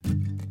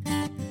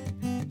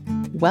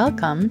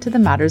Welcome to the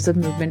Matters of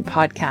Movement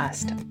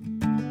podcast.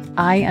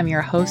 I am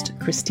your host,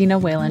 Christina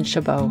Whalen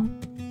Chabot.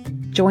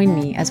 Join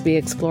me as we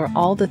explore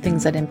all the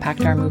things that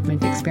impact our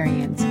movement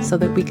experience so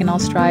that we can all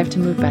strive to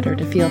move better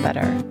to feel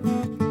better.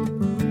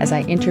 As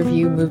I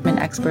interview movement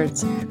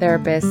experts,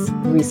 therapists,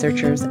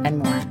 researchers, and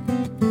more.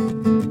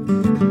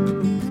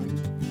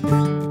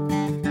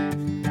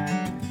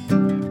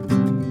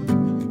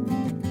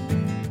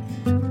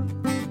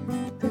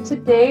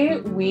 Today,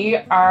 we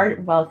are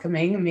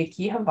welcoming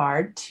Miki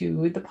Havard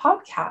to the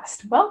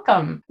podcast.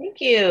 Welcome.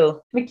 Thank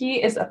you.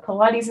 Miki is a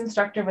Pilates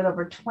instructor with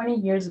over 20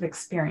 years of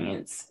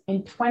experience.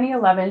 In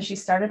 2011, she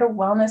started a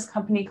wellness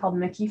company called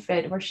Miki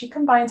Fit, where she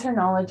combines her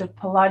knowledge of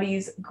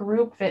Pilates,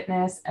 group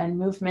fitness, and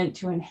movement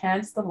to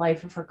enhance the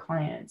life of her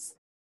clients.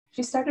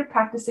 She started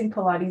practicing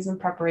Pilates in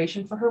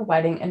preparation for her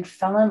wedding and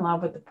fell in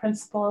love with the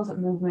principles,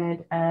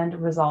 movement, and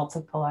results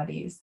of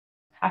Pilates.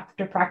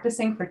 After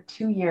practicing for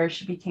 2 years,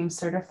 she became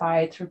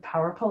certified through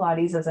Power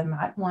Pilates as a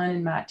Mat 1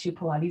 and Mat 2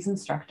 Pilates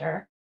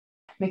instructor.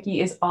 Miki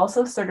is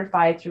also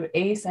certified through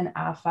ACE and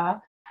AFA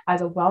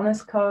as a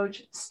wellness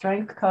coach,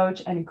 strength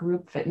coach, and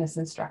group fitness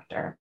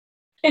instructor.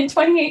 In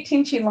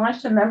 2018, she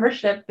launched a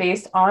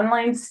membership-based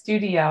online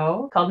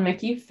studio called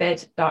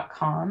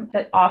MikiFit.com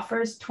that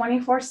offers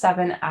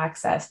 24/7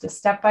 access to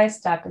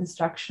step-by-step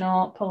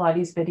instructional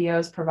Pilates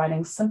videos,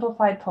 providing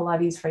simplified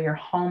Pilates for your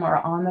home or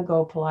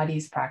on-the-go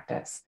Pilates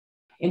practice.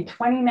 In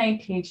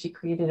 2019, she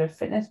created a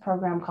fitness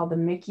program called the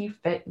Miki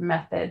Fit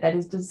Method that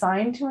is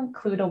designed to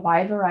include a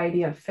wide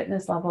variety of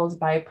fitness levels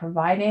by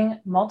providing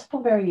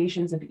multiple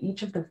variations of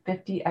each of the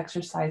 50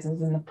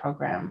 exercises in the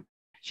program.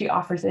 She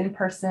offers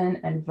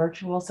in-person and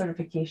virtual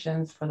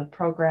certifications for the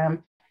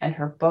program, and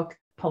her book,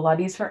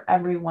 Pilates for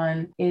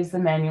Everyone, is the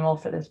manual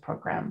for this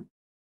program.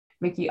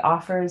 Miki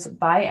offers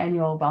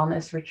biannual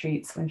wellness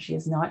retreats when she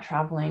is not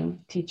traveling,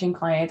 teaching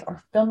clients,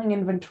 or filming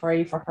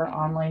inventory for her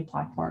online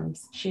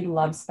platforms. She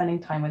loves spending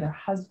time with her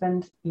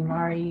husband,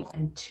 Imari,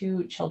 and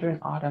 2 children,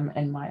 Autumn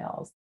and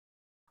Miles.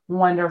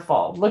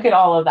 Wonderful. Look at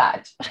all of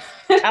that.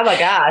 Oh my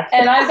gosh.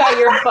 And I've got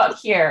your book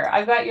here.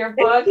 I've got your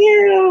book. Thank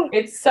you.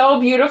 It's so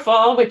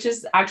beautiful, which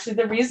is actually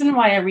the reason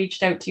why I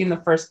reached out to you in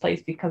the first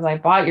place, because I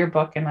bought your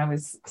book and I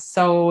was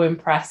so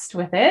impressed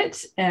with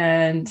it.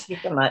 And Thank you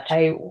so much.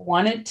 I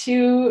wanted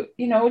to,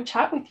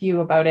 chat with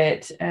you about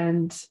it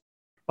and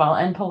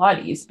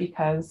Pilates,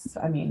 because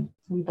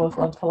we both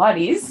love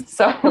Pilates.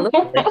 So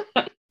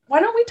why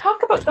don't we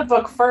talk about the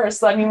book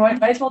first? We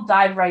might as well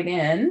dive right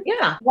in.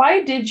 Yeah.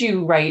 Why did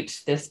you write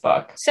this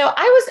book? So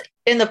I was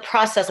in the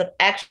process of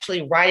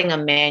actually writing a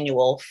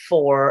manual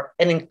for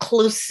an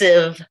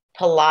inclusive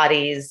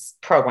Pilates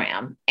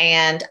program.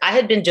 And I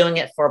had been doing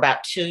it for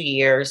about 2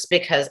 years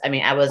because,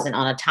 I wasn't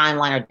on a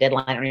timeline or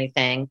deadline or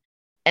anything.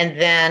 And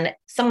then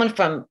someone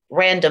from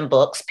Random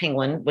Books,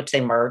 Penguin, which they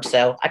merged.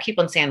 So I keep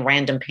on saying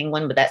Random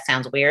Penguin, but that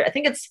sounds weird. I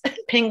think it's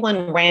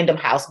Penguin Random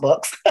House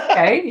Books.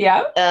 Okay,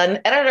 yeah. An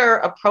editor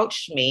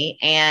approached me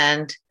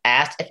and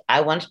asked if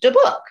I wanted to do a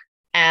book.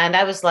 And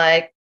I was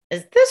like,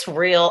 is this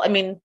real? I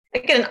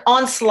get an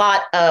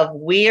onslaught of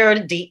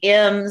weird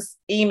DMs,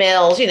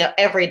 emails,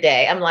 every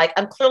day. I'm like,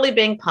 I'm clearly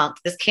being punked.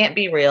 This can't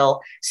be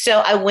real. So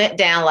I went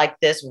down like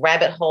this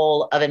rabbit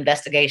hole of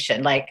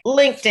investigation, like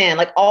LinkedIn,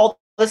 like all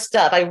the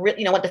stuff. I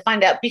really, want to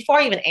find out before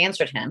I even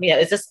answered him,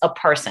 is this a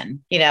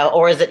person,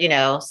 or is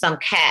it, some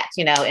cat,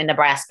 in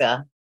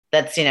Nebraska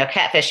that's,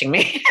 catfishing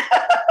me?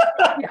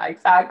 Yeah,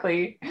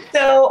 exactly.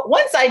 So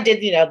once I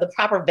did, the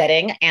proper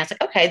vetting and it's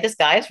like, okay, this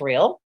guy is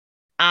real.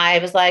 I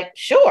was like,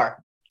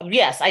 sure.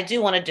 Yes, I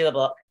do want to do a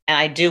book and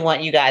I do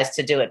want you guys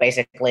to do it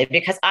basically,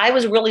 because I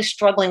was really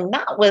struggling,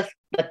 not with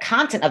the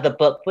content of the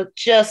book, but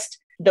just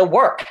the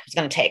work it's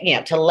going to take,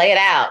 to lay it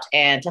out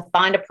and to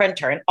find a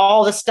printer and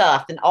all the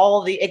stuff and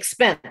all the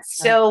expense.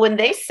 So when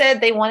they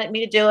said they wanted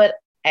me to do it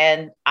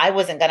and I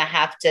wasn't going to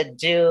have to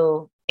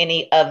do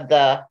any of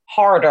the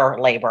harder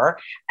labor,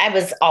 I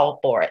was all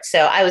for it. So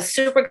I was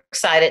super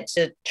excited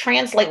to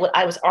translate what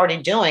I was already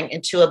doing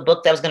into a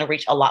book that was going to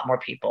reach a lot more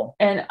people.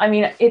 And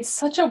it's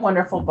such a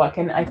wonderful book.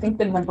 And I think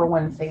the number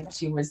one thing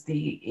too was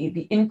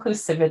the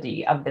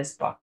inclusivity of this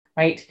book,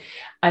 right?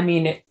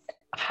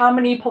 How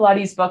many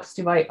Pilates books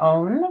do I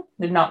own?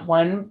 There's not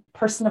one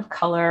person of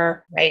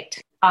color, right?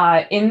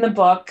 In the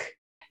book,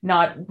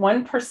 not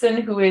one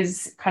person who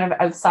is kind of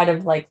outside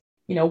of what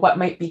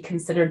might be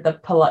considered the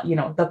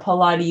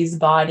Pilates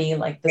body,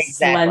 like the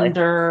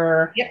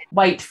slender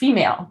white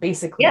female,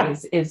 basically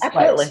is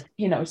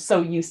what,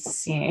 so you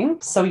seeing.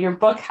 So your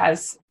book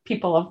has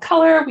people of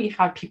color, we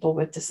have people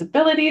with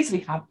disabilities,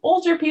 we have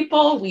older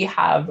people, we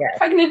have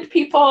pregnant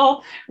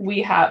people,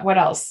 we have, what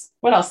else?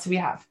 What else do we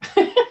have?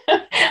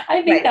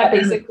 I think that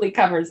basically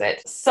covers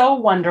it. So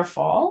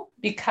wonderful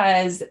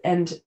because,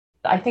 and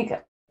I think,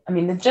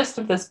 the gist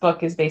of this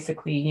book is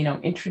basically,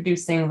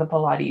 introducing the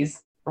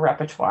Pilates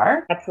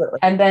repertoire. Absolutely.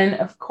 And then,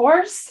 of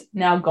course,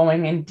 now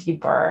going in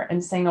deeper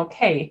and saying,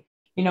 okay,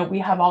 we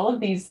have all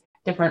of these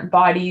different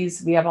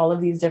bodies, we have all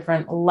of these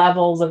different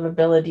levels of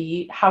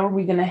ability. How are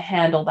we going to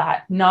handle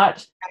that?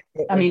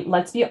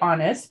 Let's be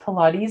honest,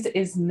 Pilates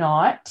is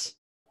not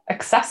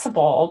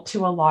accessible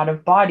to a lot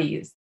of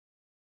bodies.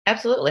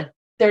 Absolutely.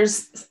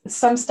 There's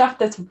some stuff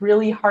that's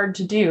really hard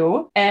to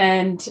do.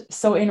 And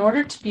so in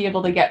order to be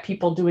able to get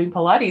people doing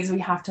Pilates, we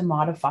have to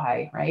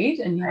modify, right?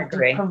 And you have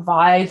to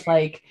provide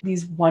like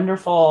these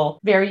wonderful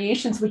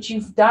variations, which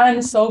you've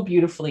done so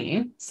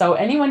beautifully. So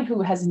anyone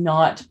who has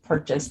not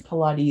purchased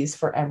Pilates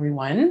for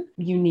Everyone,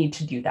 you need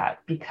to do that,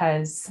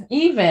 because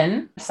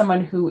even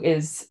someone who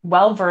is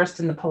well-versed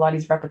in the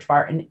Pilates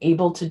repertoire and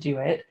able to do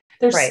it,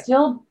 there's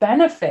still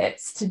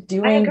benefits to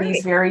doing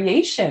these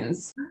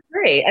variations. I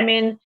agree. I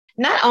mean,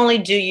 not only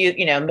do you,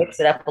 mix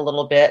it up a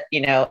little bit,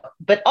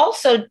 but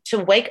also to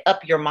wake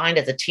up your mind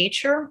as a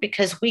teacher,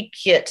 because we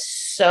get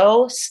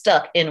so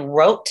stuck in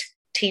rote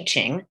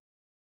teaching,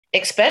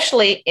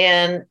 especially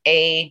in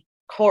a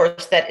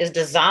course that is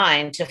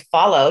designed to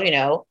follow,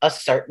 a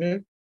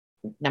certain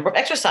number of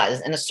exercises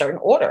in a certain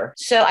order.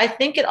 So I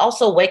think it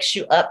also wakes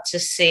you up to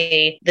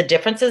see the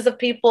differences of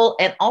people,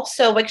 and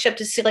also wakes you up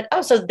to see like,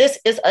 oh, so this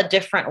is a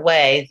different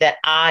way that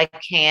I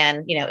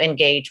can,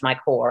 engage my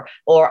core,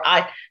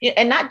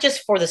 and not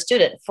just for the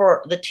student,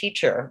 for the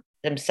teacher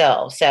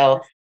themselves. So,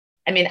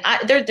 I mean,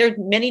 there are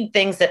many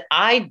things that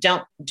I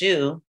don't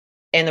do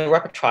in the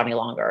repertoire any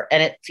longer.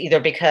 And it's either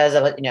because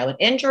of, an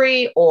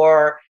injury,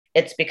 or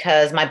it's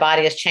because my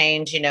body has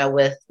changed,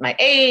 with my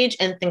age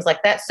and things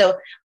like that. So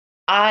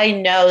I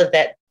know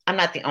that I'm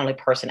not the only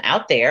person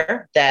out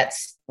there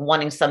that's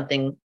wanting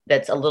something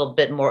that's a little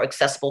bit more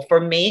accessible for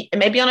me. And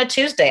maybe on a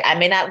Tuesday, I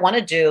may not want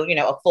to do,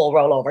 a full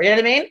rollover. You know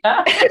what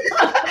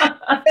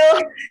I mean?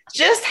 So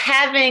just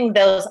having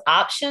those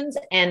options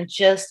and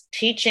just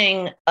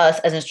teaching us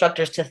as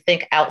instructors to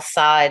think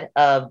outside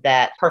of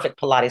that perfect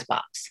Pilates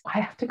box. I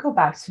have to go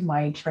back to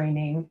my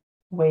training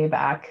way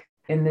back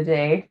in the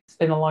day. It's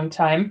been a long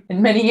time,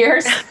 in many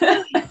years.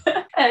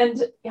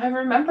 And I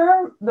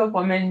remember the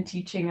woman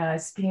teaching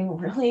us being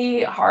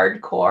really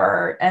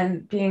hardcore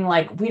and being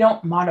like, we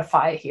don't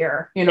modify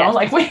here,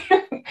 like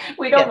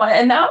we don't,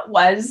 and that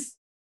was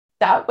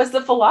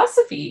the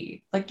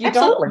philosophy. Like, you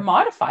don't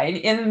modify. And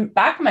in the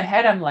back of my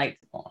head, I'm like,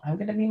 well, I'm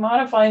going to be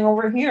modifying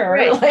over here.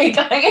 Right. Like,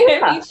 I'm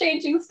going to be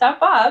changing stuff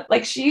up.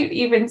 Like, she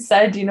even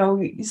said,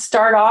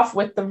 start off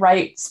with the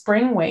right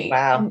spring weight.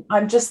 Wow. And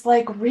I'm just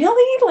like,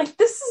 really? Like,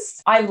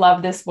 I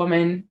love this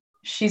woman.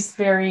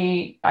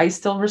 I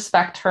still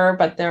respect her,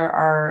 but there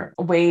are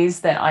ways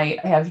that I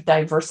have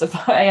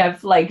diversified. I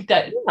have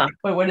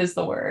what is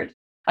the word?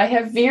 I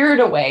have veered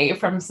away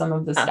from some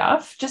of the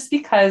stuff, just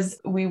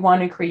because we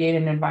want to create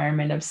an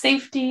environment of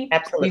safety.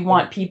 Absolutely. We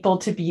want people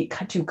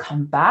to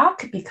come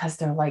back, because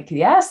they're like,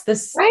 yes,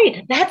 this.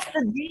 Right. That's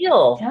the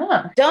deal.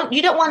 Yeah.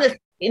 You don't want to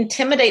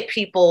intimidate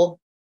people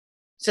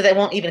so they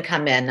won't even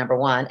come in, number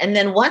one. And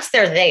then once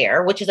they're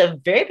there, which is a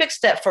very big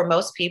step for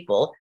most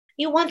people,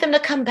 you want them to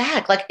come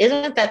back. Like,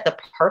 isn't that the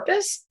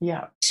purpose?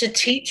 Yeah. To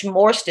teach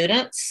more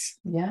students?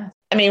 Yeah.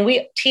 I mean,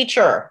 we teach,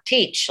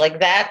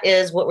 like, that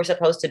is what we're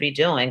supposed to be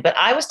doing. But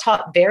I was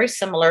taught very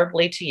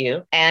similarly to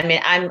you. And I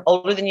mean, I'm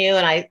older than you.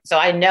 So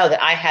I know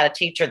that I had a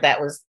teacher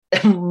that was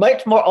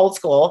much more old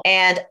school.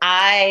 And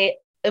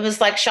it was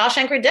like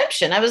Shawshank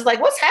Redemption. I was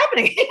like, what's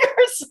happening here?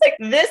 It's like,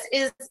 this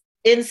is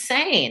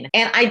insane.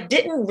 And I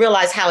didn't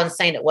realize how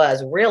insane it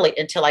was really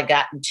until I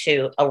got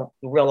into a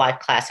real life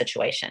class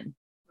situation.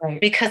 Right.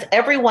 Because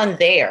everyone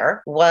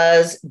there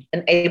was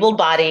an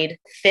able-bodied,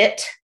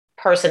 fit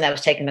person that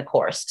was taking the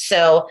course.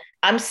 So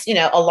I'm,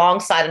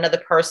 alongside another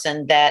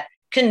person that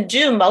can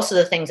do most of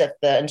the things that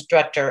the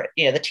instructor,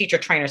 the teacher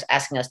trainer is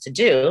asking us to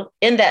do.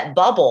 In that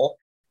bubble,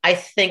 I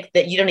think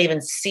that you don't even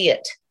see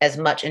it as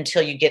much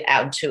until you get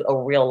out into a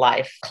real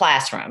life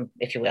classroom,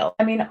 if you will.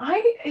 I mean,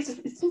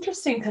 it's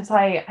interesting, because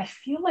I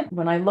feel like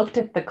when I looked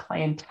at the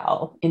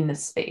clientele in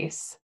this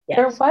space,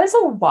 there was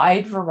a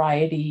wide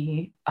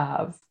variety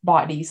of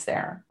bodies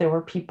there. There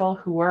were people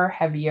who were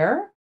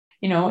heavier,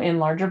 in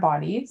larger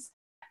bodies.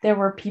 There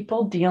were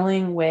people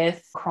dealing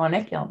with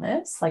chronic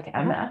illness like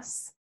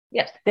MS.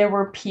 Yes. There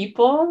were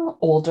people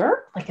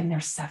older, like in their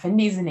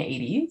 70s and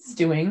 80s,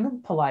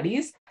 doing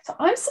Pilates. So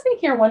I'm sitting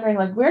here wondering,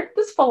 like, where did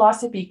this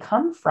philosophy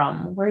come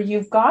from, where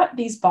you've got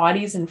these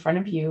bodies in front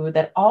of you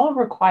that all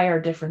require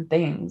different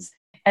things?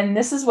 And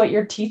this is what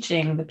you're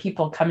teaching the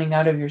people coming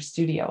out of your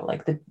studio,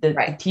 like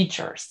the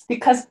teachers,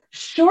 because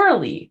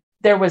surely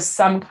there was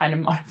some kind of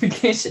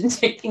modification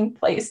taking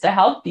place to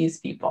help these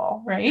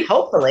people, right?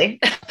 Hopefully.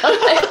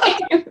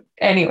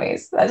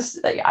 Anyways,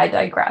 I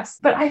digress.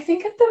 But I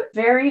think at the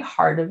very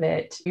heart of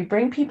it, you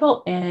bring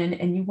people in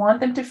and you want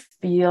them to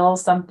feel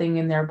something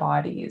in their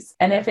bodies.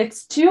 And if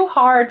it's too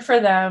hard for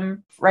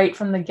them right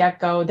from the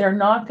get-go, they're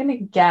not going to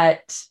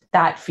get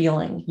that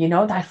feeling,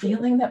 that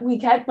feeling that we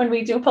get when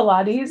we do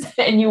Pilates,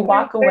 and you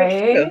walk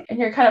away and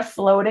you're kind of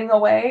floating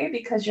away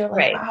because you're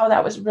like, wow,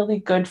 that was really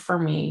good for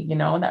me.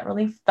 That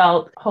really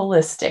felt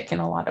holistic in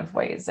a lot of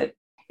ways.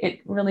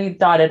 It really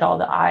dotted all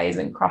the I's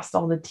and crossed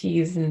all the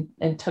T's and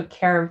took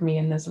care of me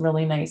in this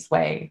really nice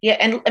way. Yeah.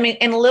 And I mean,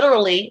 and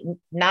literally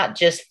not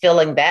just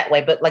feeling that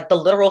way, but like the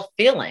literal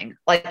feeling,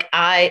 like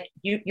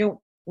you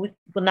will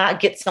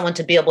not get someone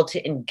to be able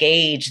to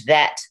engage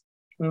that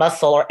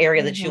muscle or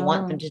area that you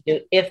want them to do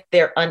if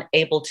they're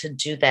unable to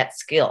do that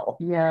skill.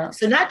 Yeah.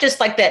 So not just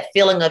like that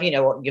feeling of,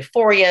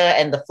 euphoria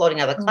and the floating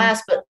out of the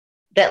class, but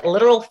that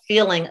literal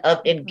feeling of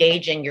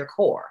engaging your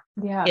core.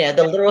 Yeah.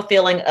 The literal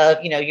feeling of,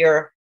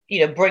 you're,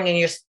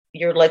 bringing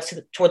your legs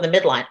toward the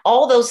midline,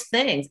 all those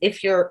things.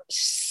 If you're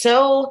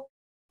so,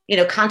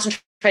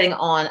 concentrating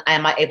on,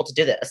 am I able to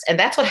do this? And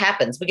that's what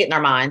happens. We get in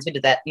our minds. We do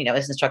that,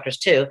 as instructors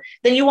too.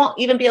 Then you won't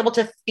even be able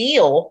to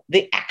feel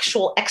the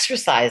actual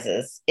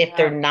exercises if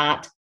you're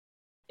not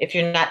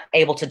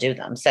able to do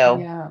them. So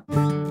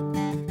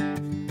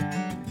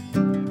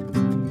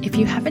if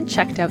you haven't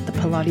checked out the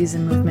Pilates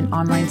and Movement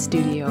online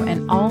studio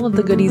and all of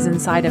the goodies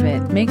inside of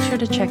it, make sure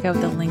to check out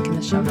the link in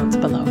the show notes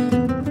below.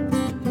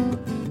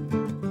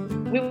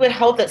 We would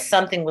hope that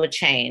something would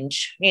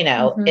change,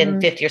 in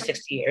 50 or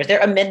 60 years. There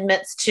are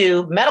amendments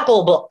to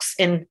medical books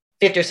in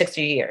 50 or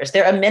 60 years.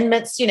 There are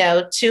amendments,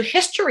 to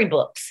history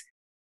books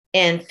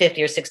in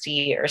 50 or 60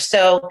 years.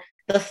 So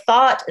the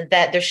thought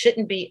that there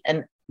shouldn't be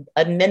an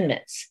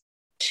amendments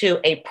to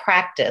a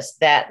practice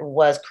that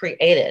was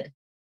created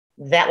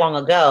that long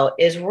ago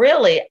is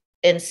really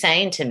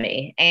insane to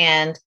me.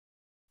 And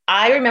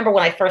I remember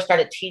when I first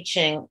started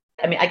teaching,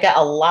 I got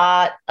a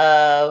lot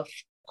of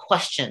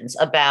questions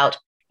about,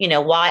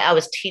 why I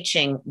was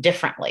teaching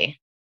differently.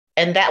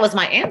 And that was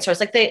my answer. It's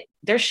like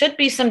there should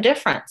be some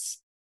difference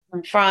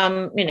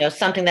from,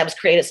 something that was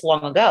created so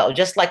long ago,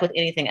 just like with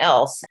anything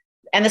else.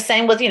 And the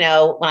same with, when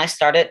I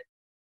started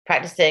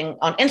practicing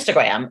on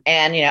Instagram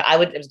and, I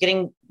was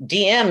getting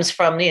DMs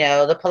from,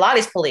 the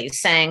Pilates police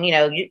saying,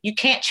 you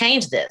can't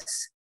change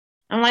this.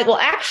 I'm like, well,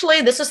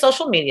 actually, this is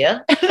social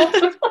media.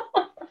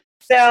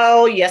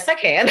 So yes, I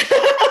can.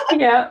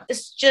 Yeah.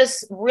 It's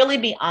just really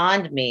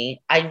beyond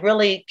me. I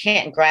really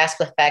can't grasp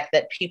the fact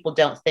that people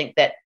don't think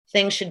that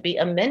things should be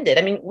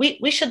amended.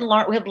 We should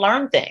learn, we have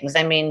learned things.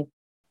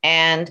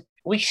 And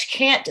we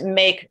can't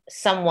make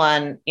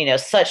someone,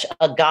 such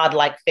a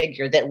godlike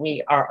figure that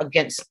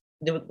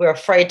we're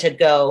afraid to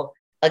go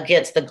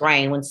against the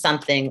grain when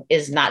something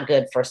is not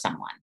good for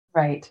someone.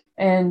 Right.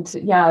 And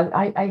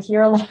I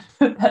hear a lot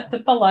of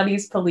the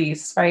Pilates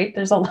police, right?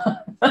 There's a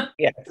lot.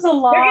 There's a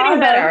lot. They're getting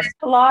better.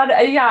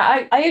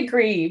 I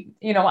agree.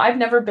 I've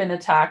never been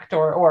attacked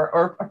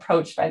or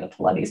approached by the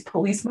Pilates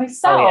police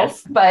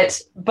myself,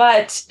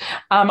 but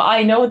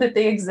I know that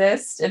they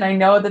exist, and I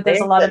know that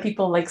there's a lot of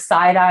people like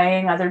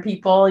side-eyeing other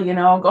people,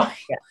 going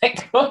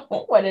like,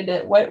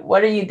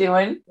 what are you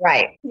doing?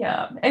 Right.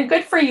 Yeah. And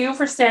good for you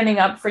for standing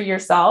up for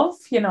yourself,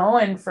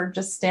 and for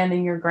just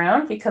standing your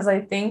ground, because I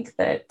think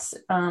that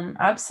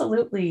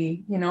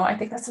absolutely, I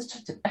think that's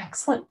such an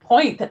excellent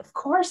point that, of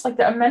course, like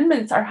the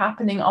amendments are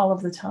happening all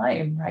of the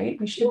time, right?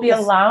 We should be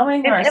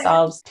allowing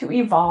ourselves to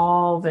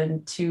evolve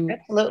and to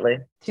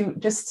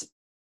just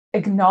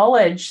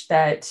acknowledge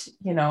that,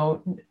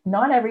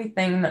 not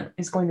everything that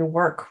is going to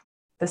work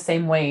the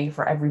same way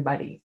for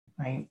everybody,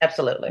 right?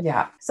 Absolutely.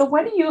 Yeah. So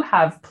what do you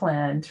have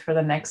planned for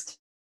the next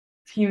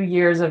few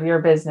years of your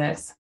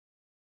business?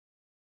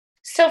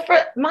 So for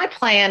my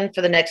plan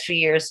for the next few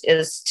years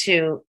is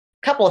to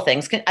couple of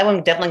things.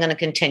 I'm definitely going to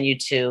continue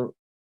to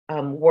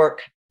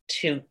work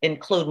to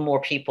include more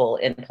people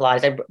in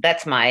Pilates.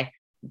 That's my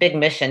big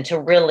mission, to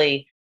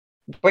really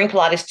bring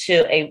Pilates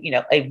to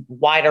a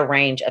wider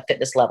range of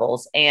fitness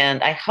levels.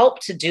 And I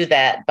hope to do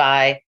that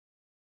by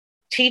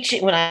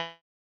teaching. When I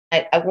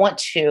want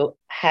to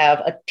have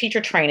a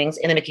teacher trainings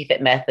in the Mickey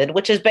Fit method,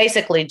 which is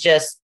basically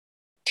just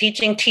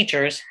teaching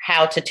teachers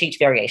how to teach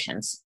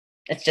variations.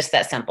 It's just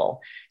that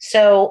simple.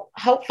 So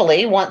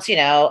hopefully once,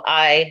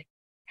 I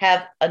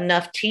have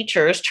enough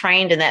teachers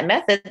trained in that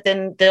method,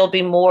 then there'll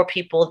be more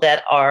people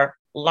that are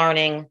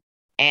learning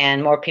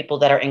and more people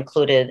that are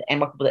included and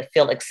more people that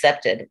feel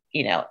accepted,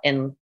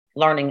 in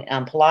learning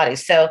Pilates.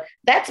 So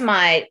that's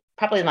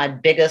probably my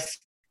biggest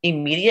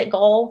immediate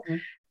goal. Mm-hmm.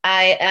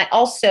 I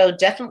also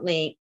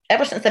definitely,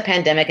 ever since the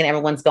pandemic and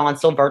everyone's gone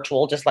so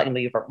virtual, just like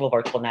we're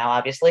virtual now,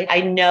 obviously, I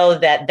know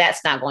that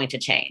that's not going to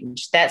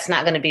change. That's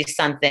not going to be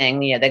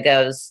something, that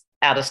goes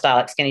out of style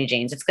like skinny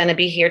jeans. It's going to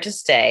be here to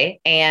stay,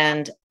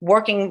 and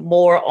working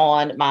more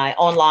on my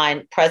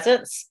online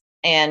presence.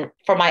 And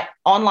for my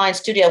online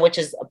studio, which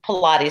is a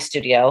Pilates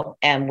studio,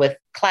 and with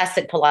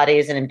classic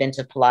Pilates and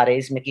inventive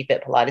Pilates, Mickey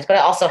Fit Pilates, but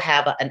I also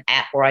have an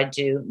app where I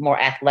do more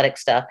athletic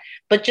stuff,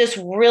 but just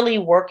really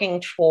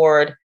working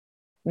toward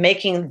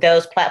making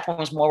those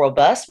platforms more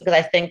robust, because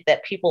I think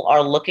that people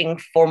are looking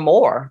for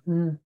more.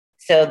 Mm.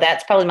 So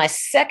that's probably my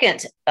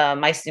second,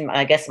 my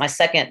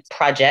second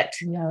project.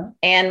 Yeah.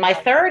 And my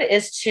third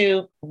is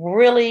to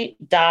really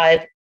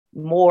dive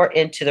more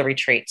into the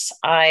retreats.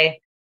 I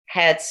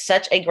had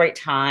such a great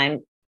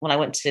time when I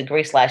went to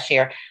Greece last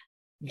year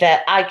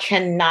that I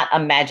cannot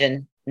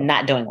imagine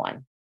not doing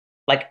one,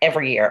 like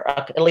every year,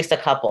 at least a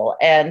couple.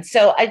 And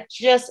so I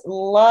just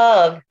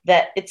love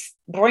that it's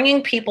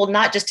bringing people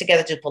not just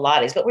together to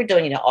Pilates, but we're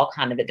doing, all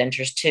kinds of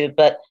adventures too.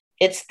 But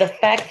it's the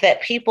fact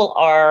that people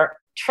are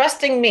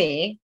trusting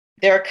me.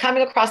 They're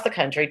coming across the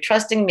country,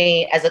 trusting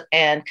me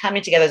and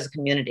coming together as a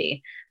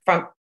community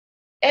from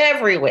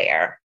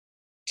everywhere.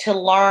 to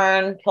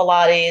learn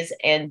Pilates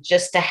and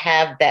just to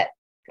have that,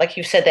 like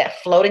you said,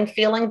 that floating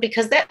feeling,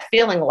 because that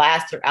feeling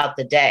lasts throughout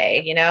the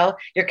day.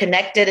 You're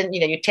connected, and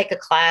you take a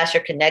class,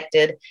 you're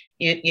connected,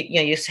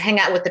 you hang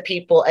out with the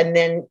people, and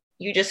then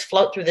you just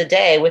float through the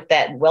day with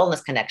that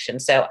wellness connection.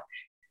 So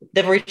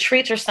the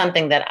retreats are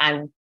something that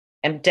I'm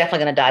definitely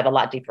going to dive a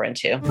lot deeper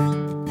into.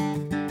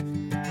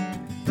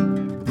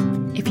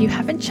 If you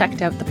haven't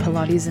checked out the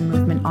Pilates and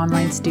Movement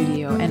online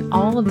studio and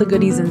all of the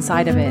goodies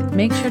inside of it,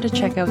 make sure to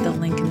check out the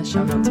link in the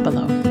show notes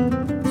below.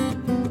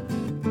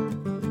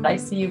 I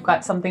see you've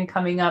got something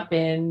coming up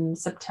in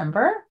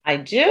September. I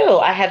do.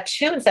 I have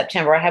 2 in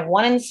September. I have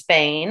one in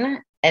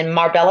Spain, in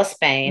Marbella,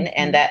 Spain,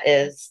 and that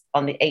is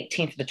on the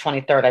 18th to the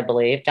 23rd, I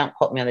believe. Don't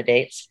quote me on the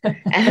dates.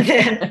 And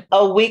then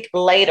a week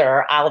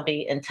later, I'll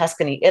be in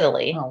Tuscany,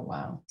 Italy. Oh,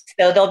 wow.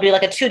 So there'll be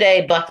like a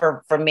 2-day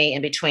buffer for me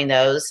in between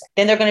those.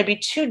 Then there are going to be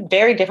 2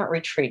 very different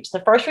retreats.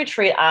 The first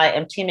retreat, I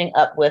am teaming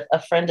up with a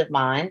friend of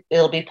mine.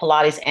 It'll be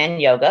Pilates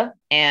and yoga.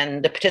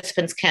 And the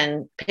participants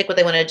can pick what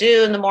they want to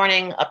do in the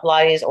morning, a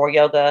Pilates or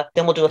yoga.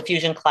 Then we'll do a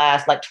fusion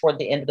class like toward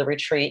the end of the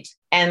retreat.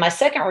 And my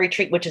second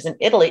retreat, which is in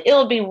Italy,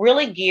 it'll be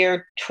really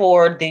geared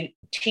toward the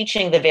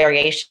teaching the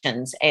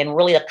variations and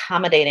really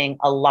accommodating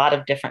a lot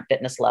of different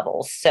fitness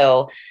levels.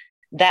 So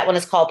that one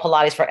is called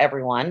Pilates for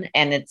Everyone.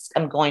 And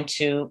I'm going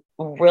to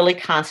really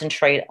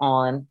concentrate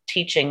on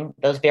teaching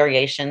those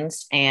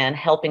variations and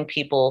helping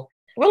people,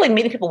 really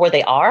meeting people where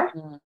they are.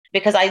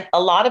 Because a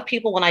lot of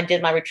people, when I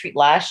did my retreat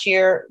last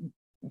year,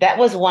 that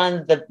was one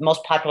of the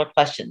most popular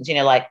questions,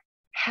 like,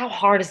 how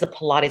hard is the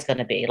Pilates going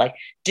to be? Like,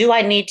 do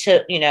I need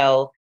to,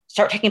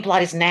 start taking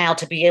Pilates now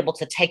to be able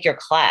to take your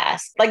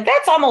class? Like,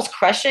 that's almost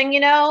crushing,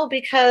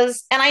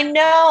 because, and I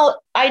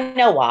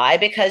know why,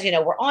 because,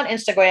 we're on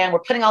Instagram,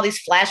 we're putting all these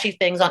flashy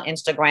things on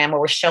Instagram where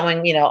we're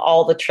showing,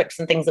 all the tricks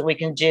and things that we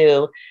can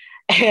do.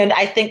 And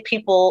I think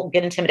people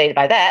get intimidated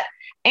by that.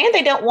 And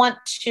they don't want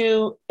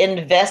to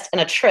invest in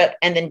a trip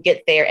and then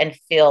get there and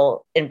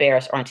feel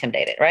embarrassed or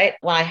intimidated, right?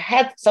 When I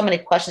had so many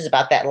questions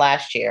about that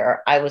last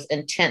year, I was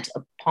intent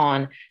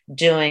upon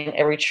doing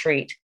a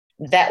retreat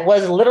that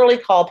was literally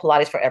called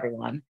Pilates for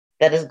Everyone,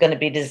 that is going to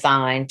be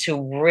designed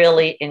to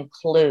really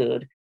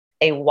include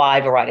a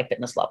wide variety of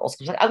fitness levels.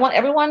 I want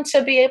everyone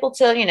to be able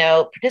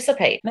to,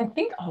 participate. And I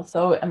think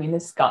also,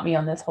 this got me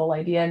on this whole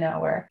idea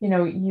now where,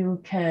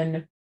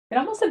 it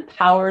almost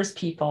empowers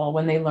people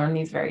when they learn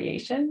these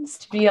variations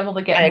to be able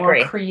to get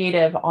more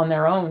creative on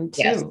their own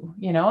too,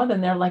 then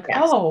they're like,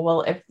 oh,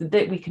 well, if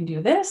we can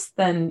do this,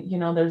 then,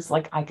 there's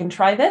like, I can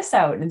try this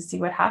out and see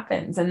what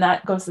happens. And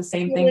that goes the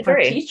same thing for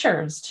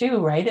teachers too,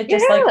 right? It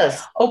just like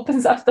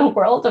opens up the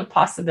world of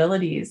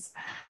possibilities.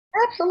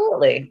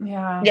 Absolutely.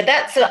 Yeah.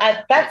 That's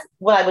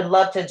what I would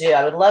love to do.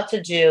 I would love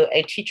to do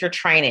a teacher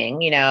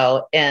training,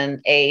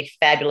 in a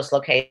fabulous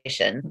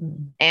location.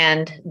 Mm-hmm.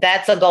 And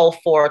that's a goal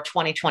for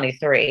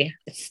 2023.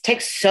 It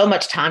takes so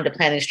much time to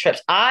plan these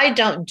trips. I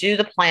don't do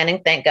the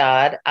planning, thank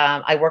God.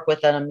 I work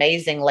with an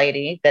amazing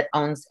lady that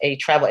owns a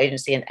travel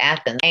agency in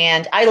Athens,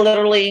 and I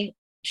literally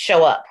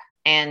show up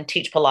and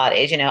teach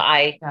Pilates.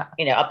 I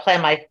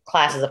plan my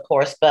classes, of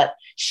course, but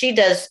she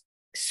does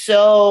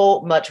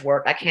so much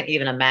work. I can't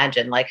even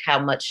imagine like how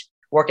much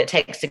work it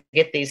takes to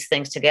get these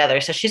things together.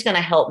 So she's going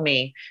to help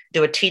me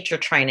do a teacher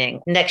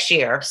training next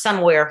year,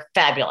 somewhere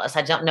fabulous.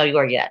 I don't know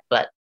where yet,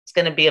 but it's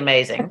going to be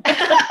amazing.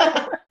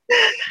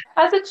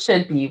 As it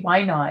should be.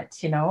 Why not?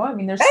 There's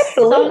Absolutely.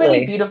 So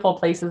many beautiful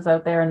places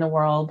out there in the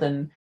world.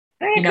 And,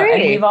 and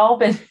we've all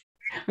been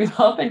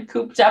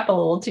cooped up a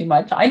little too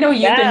much. I know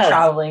you've been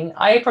traveling.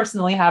 I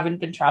personally haven't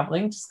been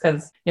traveling just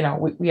because,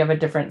 we have a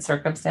different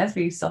circumstance.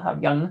 We still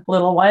have young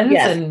little ones,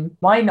 and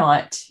why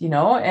not,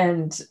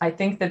 and I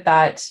think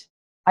that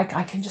I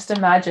can just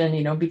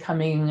imagine,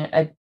 becoming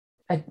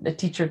a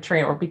teacher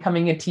trainer or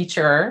becoming a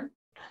teacher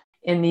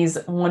in these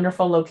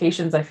wonderful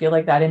locations. I feel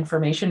like that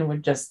information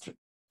would just,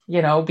 be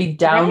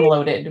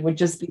downloaded, would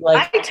just be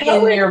like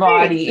in your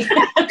body.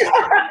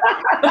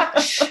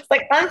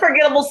 Like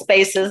unforgettable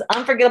spaces,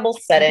 unforgettable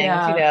settings,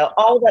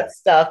 all that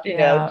stuff,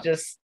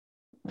 just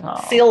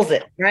seals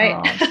it, right?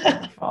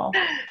 Oh,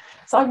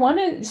 so I want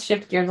to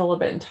shift gears a little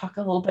bit and talk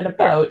a little bit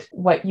about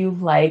what you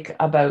like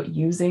about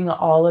using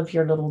all of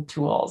your little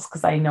tools,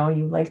 because I know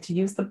you like to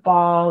use the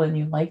ball and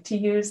you like to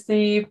use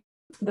the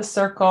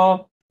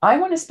circle. I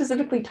want to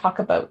specifically talk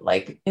about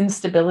like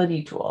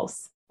instability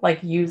tools, like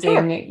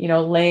using,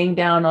 laying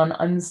down on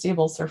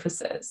unstable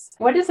surfaces.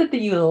 What is it that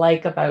you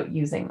like about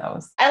using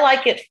those? I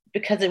like it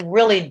because it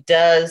really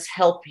does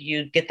help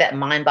you get that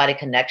mind-body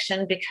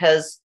connection,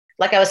 because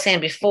like I was saying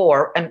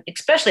before, and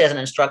especially as an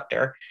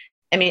instructor,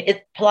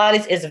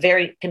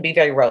 Pilates can be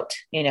very rote.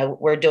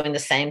 We're doing the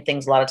same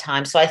things a lot of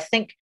times. So I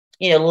think,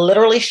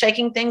 literally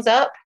shaking things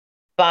up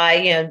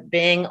by,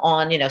 being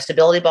on,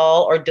 stability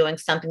ball or doing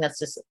something that's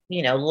just,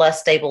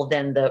 less stable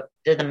than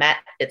the mat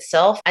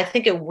itself. I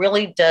think it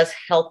really does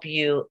help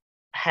you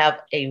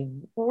have a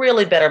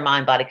really better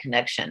mind-body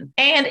connection.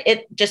 And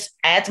it just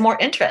adds more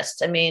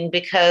interest.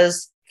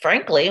 Because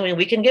frankly, I mean,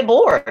 we can get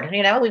bored.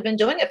 We've been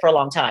doing it for a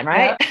long time,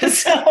 right? Yeah.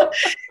 So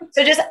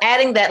just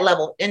adding that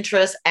level of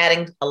interest,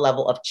 adding a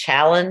level of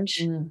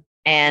challenge,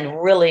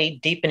 and really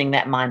deepening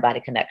that mind-body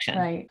connection.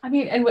 Right. I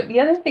mean, and what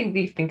the other thing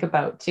we think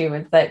about too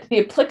is that the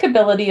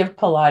applicability of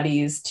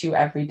Pilates to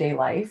everyday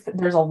life,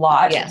 there's a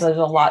lot, Yes. there's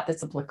a lot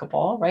that's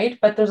applicable, right?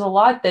 But there's a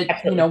lot that,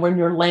 Absolutely. when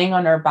you're laying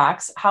on our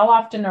backs, how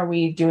often are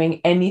we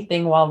doing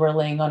anything while we're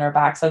laying on our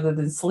backs other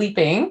than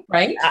sleeping,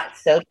 right?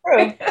 That's so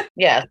true.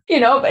 Yeah.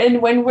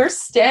 And when we're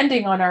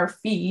standing on our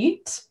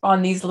feet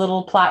on these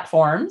little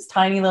platforms,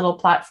 tiny little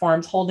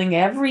platforms holding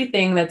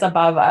everything that's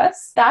above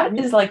us, that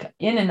is like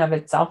in and of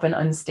itself an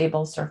unstable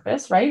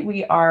surface, right?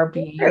 We are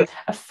being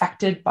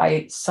affected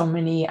by so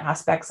many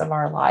aspects of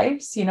our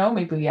lives.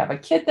 Maybe we have a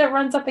kid that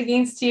runs up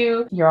against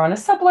you. You're on a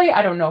subway.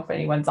 I don't know if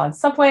anyone's on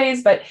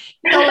subways, but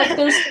like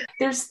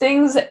there's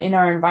things in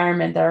our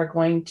environment that are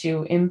going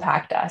to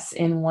impact us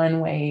in one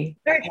way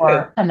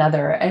or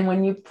another. And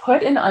when you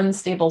put an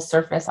unstable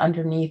surface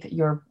underneath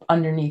your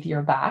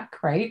back,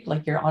 right?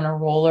 Like you're on a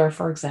roller,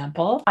 for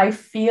example, I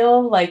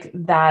feel like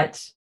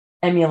that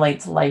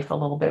emulates life a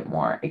little bit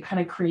more. It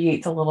kind of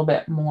creates a little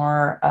bit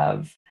more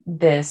of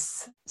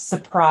this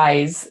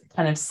surprise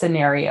kind of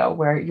scenario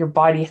where your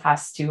body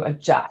has to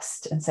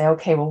adjust and say,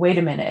 okay, well, wait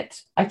a minute.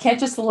 I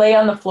can't just lay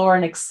on the floor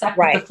and accept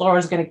that the floor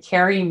is going to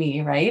carry me,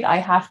 right? I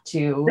have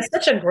to.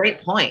 That's such a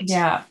great point.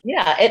 Yeah.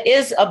 Yeah. It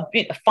is a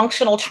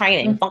functional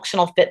training,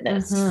 functional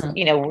fitness,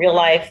 real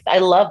life. I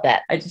love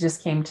that. It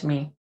just came to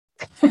me.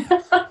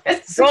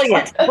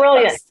 Brilliant.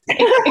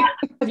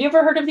 Have you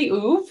ever heard of the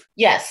OOV?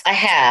 Yes, I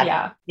have.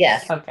 Yeah.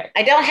 Yes. Okay.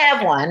 I don't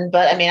have one,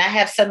 but I mean, I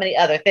have so many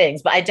other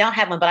things, but I don't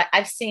have one, but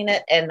I've seen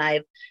it and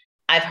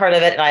I've heard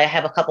of it, and I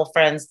have a couple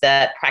friends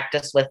that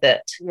practice with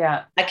it.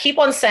 Yeah. I keep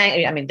on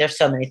saying, I mean, there's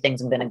so many things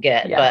I'm going to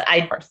get, but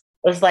I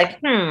was like,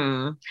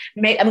 I'm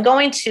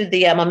going to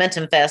the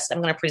Momentum Fest.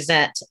 I'm going to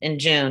present in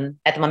June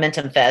at the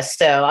Momentum Fest.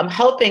 So I'm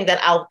hoping that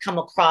I'll come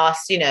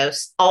across,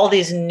 all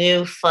these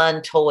new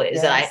fun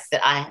toys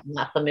that I'm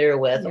not familiar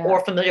with or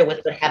familiar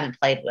with, but haven't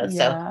played with.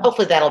 So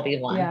hopefully that'll be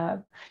one. Yeah.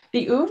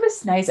 The OOV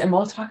is nice. And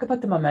we'll talk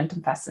about the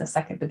Momentum Fest in a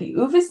second, but the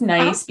OOV is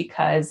nice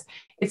because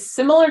it's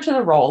similar to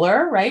the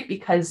roller, right?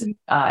 Because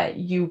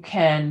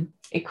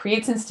it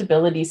creates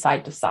instability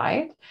side to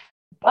side.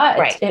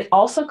 But it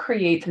also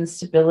creates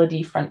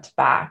instability front to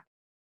back.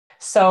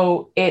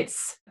 So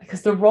it's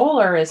because the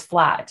roller is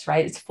flat,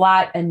 right? It's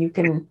flat and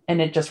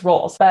it just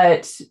rolls.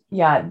 But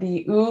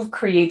the OOV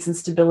creates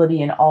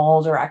instability in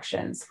all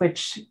directions,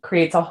 which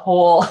creates a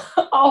whole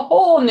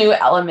new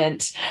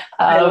element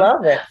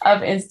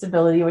of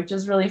instability, which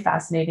is really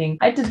fascinating.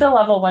 I did the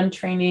level 1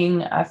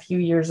 training a few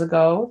years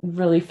ago,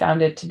 really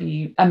found it to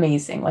be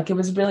amazing. Like it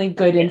was really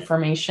good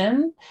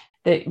information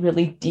that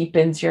really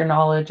deepens your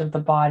knowledge of the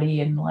body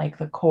and like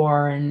the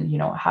core and,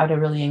 how to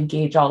really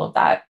engage all of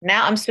that.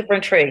 Now I'm super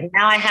intrigued.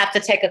 Now I have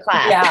to take a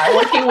class. Yeah,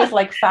 working with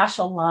like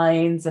fascial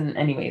lines and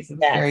anyways, it's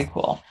very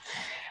cool.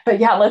 But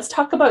let's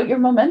talk about your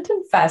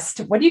Momentum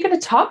Fest. What are you going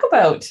to talk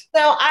about?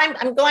 So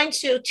I'm going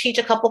to teach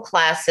a couple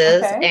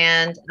classes,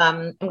 and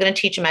I'm going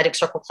to teach a Magic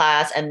Circle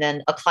class, and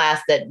then a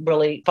class that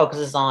really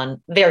focuses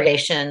on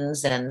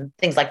variations and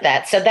things like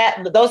that. So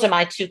those are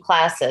my 2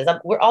 classes.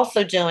 We're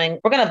going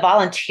to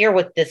volunteer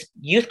with this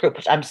youth group,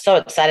 which I'm so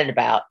excited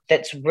about.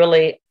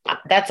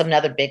 That's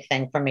another big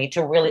thing for me,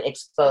 to really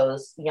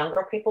expose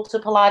younger people to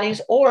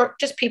Pilates, or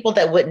just people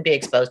that wouldn't be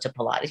exposed to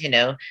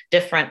Pilates,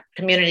 different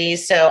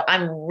communities. So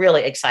I'm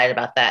really excited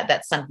about that.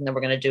 That's something that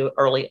we're going to do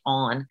early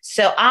on.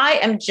 So I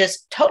am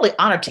just totally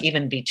honored to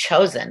even be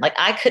chosen. Like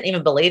I couldn't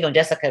even believe when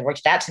Jessica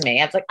reached out to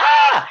me. I was like,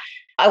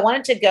 I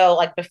wanted to go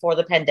like before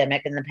the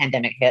pandemic, and the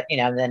pandemic hit,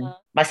 and then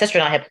my sister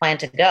and I had planned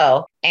to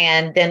go.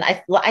 And then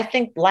I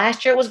think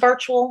last year it was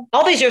virtual.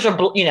 All these years are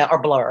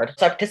blurred.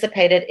 So I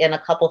participated in a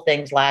couple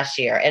things last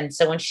year. And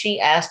so when she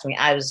asked me,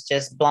 I was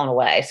just blown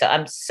away. So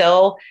I'm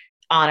so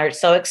honored,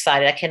 so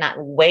excited. I cannot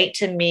wait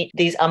to meet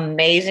these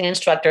amazing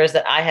instructors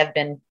that I have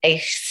been a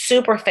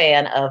super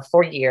fan of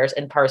for years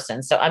in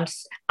person. So I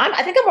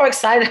think I'm more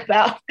excited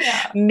about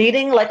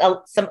meeting like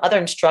some other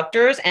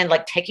instructors and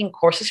like taking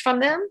courses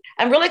from them.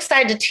 I'm really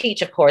excited to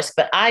teach, of course,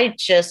 but I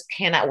just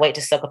cannot wait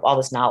to soak up all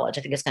this knowledge.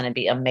 I think it's going to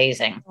be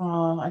amazing.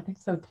 Oh, I think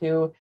so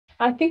too.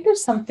 I think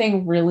there's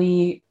something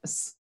really,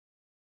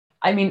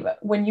 I mean,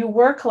 when you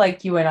work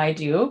like you and I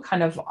do,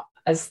 kind of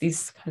as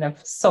these kind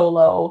of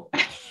solo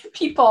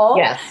people,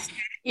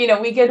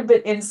 we get a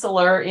bit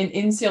insular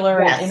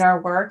in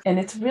our work, and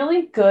it's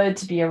really good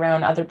to be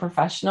around other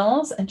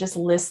professionals and just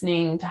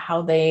listening to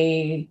how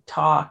they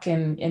talk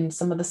and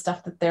some of the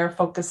stuff that they're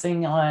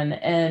focusing on.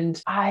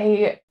 And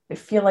I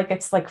feel like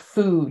it's like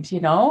food,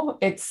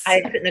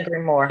 I couldn't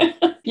agree more.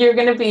 It's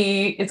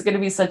going to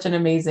be such an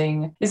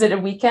amazing, is it a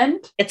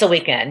weekend? It's a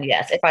weekend.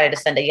 Yes. It's Friday to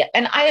Sunday. Yeah.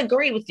 And I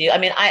agree with you. I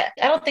mean, I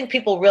don't think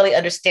people really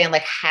understand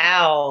like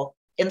how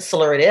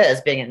insular it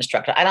is being an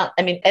instructor.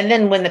 And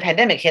then when the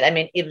pandemic hit,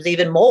 it was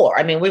even more.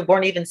 We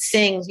weren't even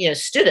seeing,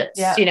 students,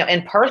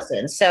 in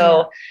person.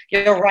 So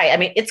you're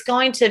right. It's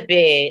going to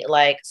be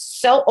like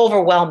so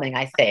overwhelming,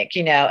 I think,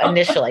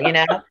 initially,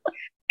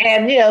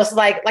 And, it's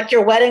like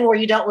your wedding where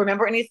you don't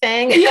remember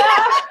anything. Yeah.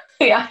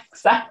 Yeah,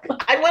 exactly.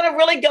 I want to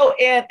really go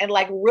in and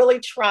really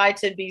try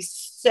to be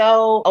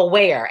so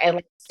aware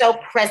and so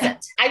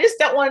present. I just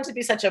don't want it to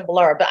be such a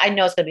blur, but I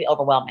know it's going to be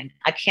overwhelming.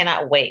 I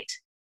cannot wait.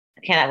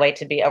 I cannot wait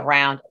to be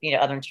around,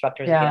 other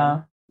instructors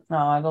again.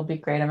 No, it'll be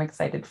great. I'm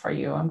excited for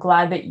you. I'm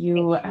glad that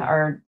you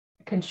are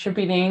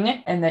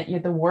contributing and that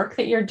the work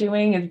that you're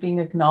doing is being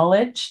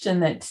acknowledged,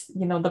 and that,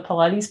 the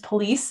Pilates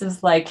police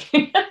is like,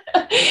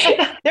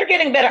 they're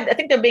getting better. I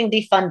think they're being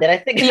defunded. I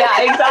think.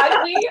 Yeah,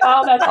 exactly.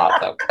 Oh, that's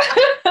awesome.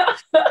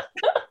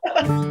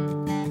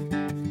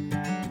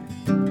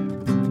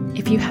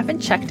 If you haven't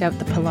checked out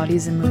the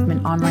Pilates and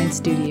Movement online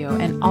studio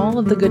and all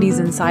of the goodies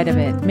inside of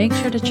it, make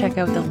sure to check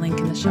out the link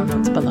in the show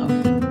notes below.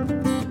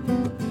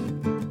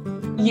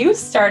 You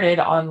started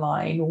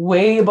online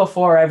way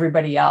before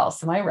everybody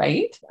else. Am I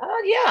right?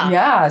 Yeah.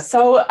 Yeah.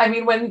 So, I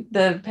mean, when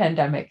the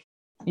pandemic,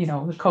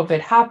 COVID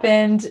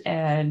happened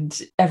and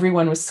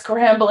everyone was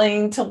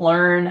scrambling to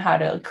learn how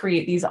to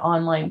create these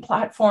online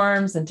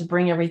platforms and to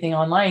bring everything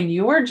online,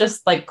 you were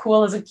just like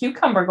cool as a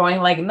cucumber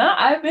going like, nah,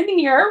 I've been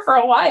here for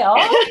a while.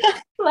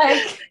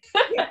 Like,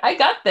 I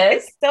got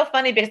this. It's so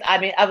funny because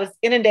I was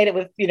inundated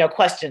with,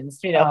 questions,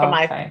 from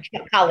my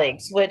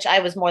colleagues, which I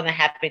was more than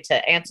happy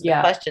to answer the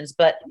questions.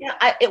 But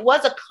it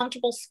was a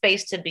comfortable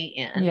space to be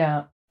in.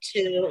 Yeah.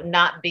 To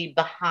not be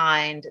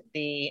behind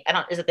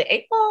is it the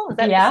 8 ball? Is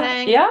that the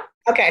saying? Yeah.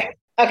 Okay.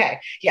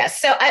 Yeah.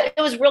 So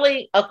it was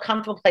really a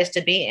comfortable place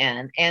to be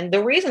in. And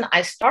the reason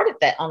I started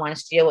that online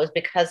studio was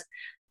because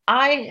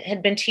I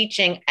had been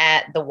teaching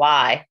at the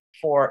Y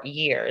for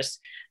years,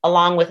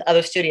 along with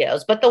other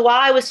studios. But the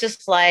Y was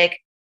just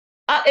like,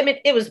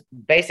 it was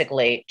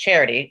basically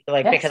charity,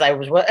 because I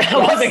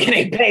wasn't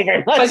getting paid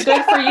very much. But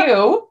good for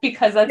you,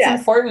 because that's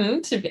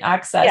important to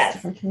access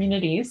different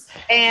communities.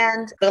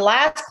 And the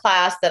last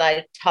class that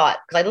I taught,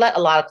 because I let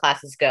a lot of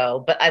classes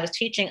go, but I was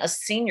teaching a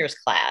seniors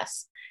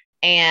class.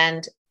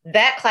 And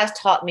that class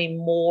taught me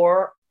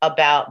more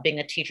about being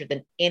a teacher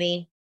than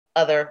any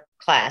other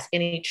class,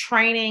 any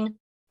training,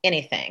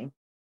 anything.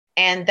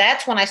 And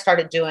that's when I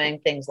started doing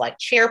things like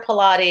chair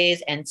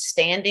Pilates and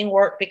standing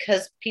work,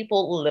 because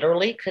people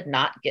literally could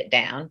not get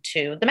down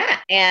to the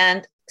mat.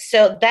 And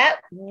so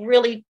that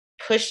really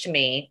pushed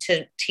me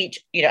to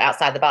teach,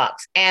 outside the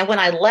box. And when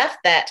I left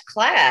that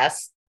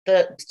class,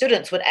 the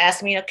students would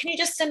ask me, can you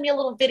just send me a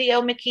little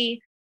video,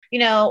 Mickey?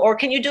 Or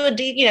can you do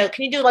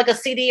can you do like a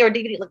CD or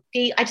DVD?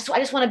 I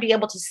just want to be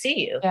able to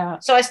see you. Yeah.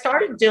 So I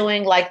started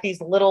doing like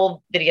these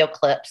little video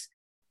clips.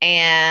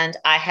 And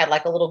I had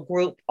like a little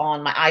group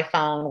on my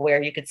iPhone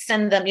where you could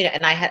send them,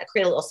 and I had to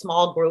create a little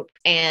small group,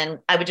 and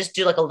I would just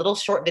do like a little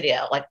short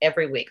video, like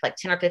every week, like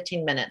 10 or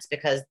 15 minutes,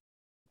 because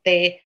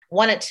they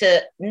wanted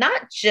to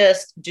not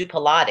just do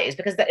Pilates,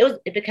 because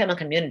it became a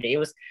community. It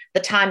was the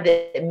time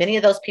that many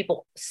of those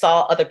people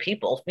saw other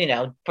people,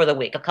 for the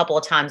week, a couple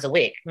of times a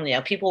week.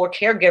 People were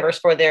caregivers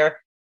for their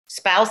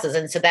spouses.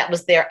 And so that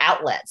was their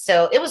outlet.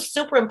 So it was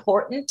super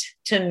important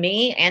to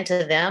me and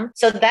to them.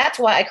 So that's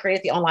why I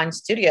created the online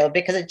studio,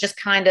 because it just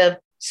kind of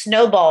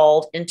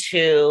snowballed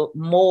into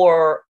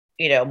more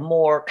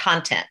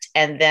content.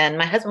 And then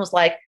my husband was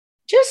like,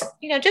 just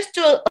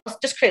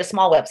create a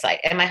small website.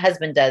 And my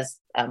husband does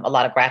a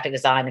lot of graphic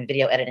design and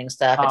video editing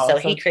stuff. And so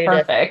he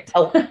created perfect.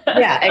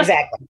 Yeah,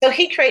 exactly. So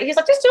he's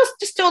like,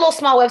 just do a little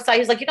small website.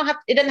 He's like, it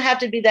doesn't have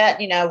to be that,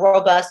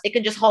 robust. It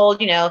can just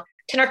hold,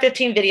 10 or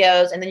 15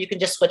 videos, and then you can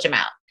just switch them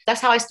out.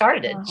 That's how I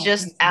started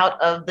it,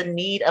 out of the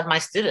need of my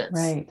students.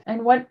 Right.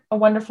 And what a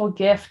wonderful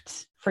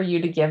gift for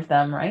you to give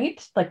them,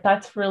 right? Like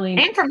that's really...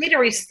 And for me to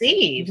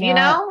receive,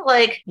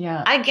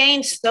 I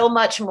gained so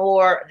much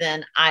more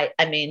than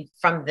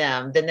from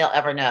them than they'll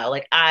ever know.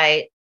 Like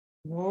I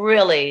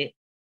really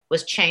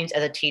was changed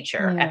as a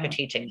teacher after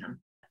teaching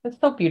them.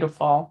 That's so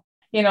beautiful,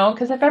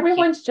 because if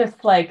everyone's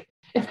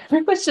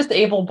just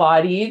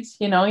able-bodied,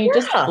 you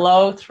just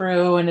flow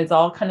through and it's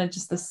all kind of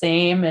just the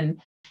same. And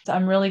so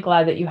I'm really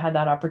glad that you had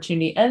that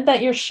opportunity and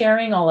that you're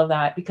sharing all of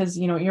that, because,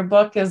 your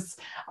book is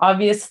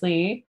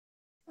obviously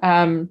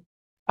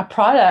a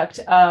product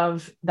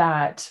of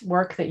that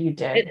work that you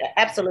did.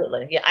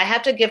 Absolutely. Yeah. I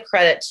have to give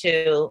credit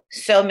to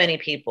so many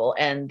people,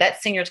 and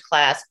that seniors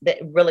class that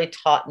really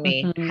taught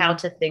me how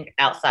to think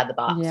outside the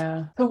box.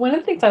 Yeah. So one of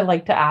the things I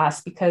like to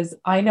ask, because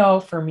I know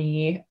for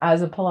me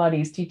as a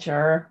Pilates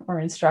teacher or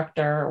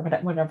instructor or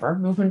whatever,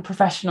 movement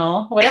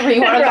professional, whatever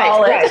you want to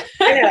call it.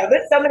 I know,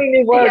 there's so many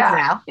new words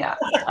now. Yeah.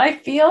 I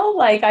feel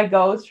like I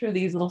go through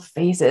these little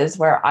phases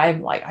where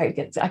I'm like, I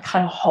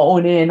kind of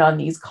hone in on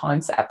these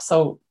concepts.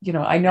 So,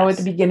 I know at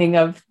the beginning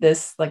of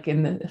this, like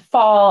in the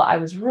fall, I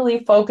was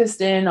really focused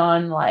in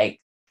on like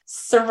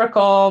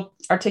cervical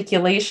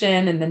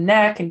articulation in the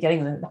neck and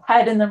getting the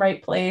head in the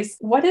right place.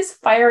 What is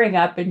firing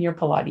up in your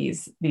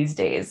Pilates these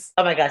days?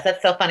 Oh my gosh,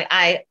 that's so funny.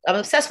 I'm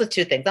obsessed with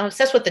two things. I'm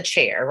obsessed with the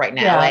chair right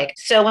now.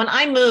 So when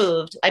I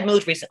moved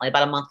recently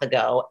about a month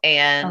ago.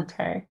 And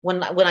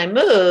when I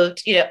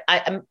moved,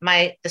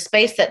 the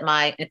space that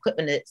my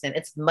equipment is in,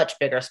 it's much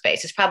bigger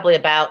space. It's probably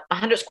about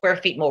 100 square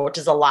feet more, which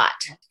is a lot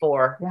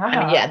for,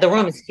 the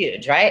room is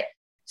huge, right?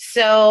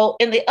 So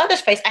in the other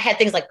space, I had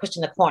things like pushed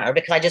in the corner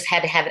because I just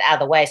had to have it out of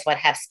the way so I'd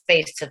have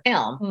space to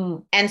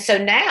film. And so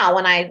now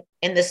when I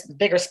in this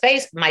bigger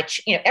space,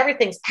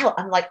 everything's out.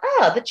 I'm like,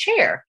 oh, the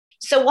chair.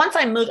 So once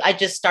I moved, I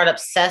just started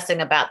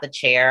obsessing about the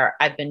chair.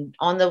 I've been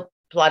on the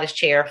Pilates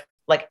chair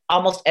like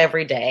almost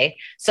every day.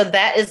 So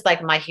that is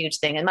like my huge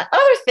thing. And my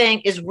other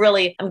thing is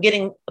really, I'm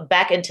getting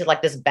back into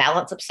like this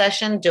balance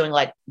obsession, doing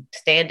like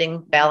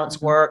standing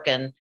balance work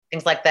and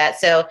things like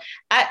that. So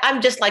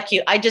I'm just like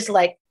you. I just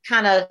like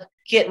kind of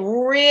get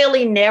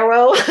really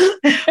narrow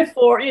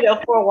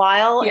for a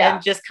while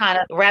and just kind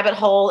of rabbit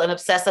hole and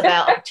obsess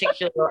about a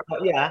particular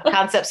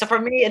concept. So for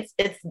me,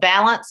 it's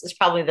balance is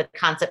probably the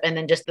concept. And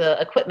then just the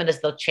equipment is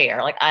the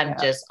chair. Like I'm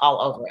just all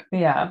over it.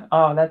 Yeah.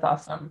 Oh, that's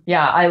awesome.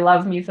 Yeah. I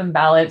love me some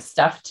balance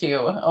stuff too.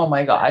 Oh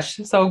my gosh.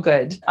 So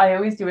good. I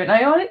always do it. And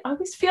I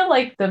always feel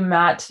like the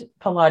mat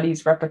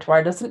Pilates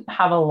repertoire doesn't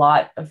have a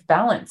lot of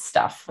balance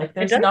stuff. Like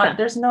there's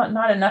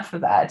not enough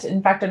of that.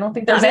 In fact, I don't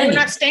think there's any. We're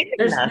not standing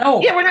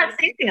enough. Yeah, we're not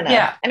standing enough.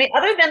 Yeah. I mean,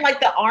 other than like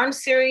the arm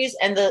series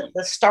and the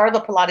start of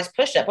the Pilates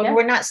push-up,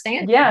 we're not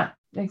standing. Yeah,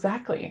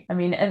 exactly. I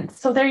mean, and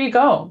so there you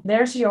go.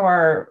 There's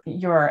your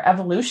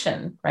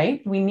evolution,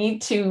 right? We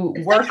need to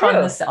work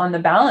on this, on the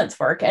balance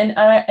work. And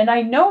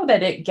I know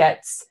that it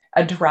gets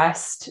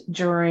addressed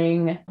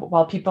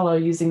while people are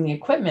using the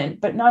equipment,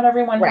 but not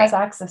everyone has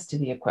access to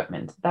the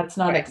equipment. That's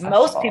not accessible.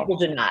 Most people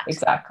do not.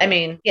 Exactly. I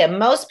mean,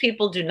 most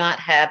people do not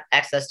have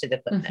access to the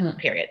equipment,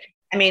 period.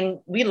 I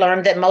mean, we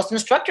learned that most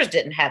instructors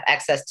didn't have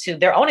access to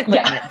their own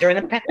equipment during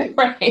the pandemic,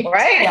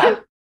 right? Yeah.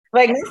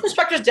 Like most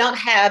instructors don't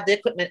have the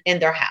equipment in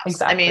their house.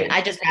 Exactly. I mean,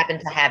 I just happen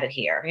to have it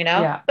here,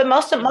 but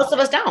most of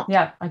us don't.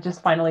 Yeah. I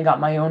just finally got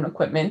my own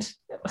equipment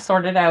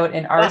sorted out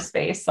in our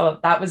space. So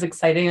that was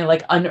exciting. I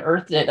like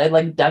unearthed it. I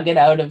like dug it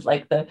out of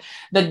like the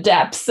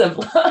depths of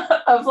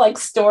like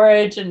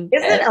storage. And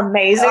isn't it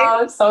amazing?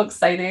 Oh, it's so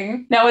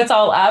exciting. Now it's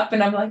all up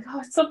and I'm like,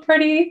 oh, it's so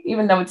pretty,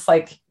 even though it's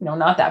like,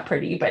 not that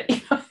pretty, but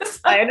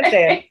I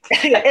understand.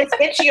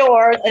 it's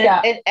yours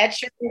and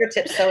it's your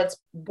fingertips. So it's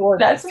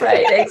gorgeous. That's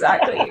right.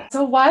 Exactly.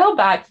 So a while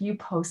back, you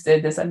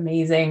posted this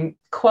amazing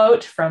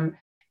quote from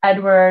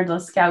Edward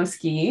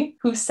Laskowski,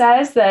 who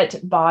says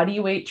that body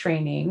weight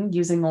training,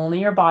 using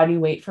only your body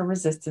weight for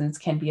resistance,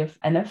 can be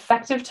an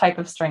effective type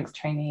of strength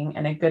training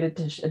and a good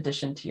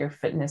addition to your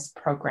fitness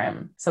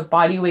program. So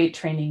body weight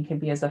training can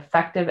be as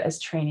effective as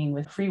training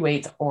with free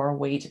weights or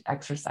weight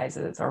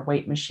exercises or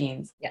weight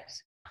machines.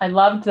 Yes. I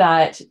loved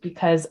that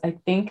because I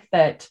think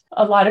that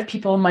a lot of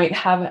people might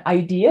have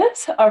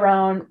ideas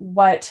around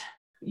what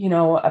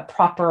a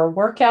proper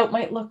workout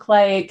might look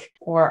like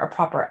or a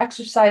proper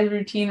exercise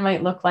routine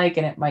might look like,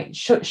 and it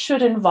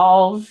should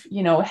involve,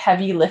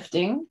 heavy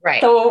lifting.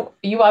 Right. So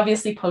you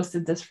obviously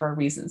posted this for a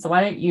reason. So why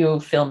don't you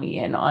fill me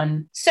in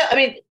on? So, I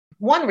mean,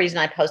 one reason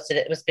I posted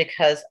it was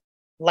because,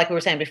 like we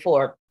were saying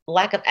before,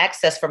 lack of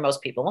access for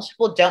most people. Most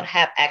people don't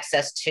have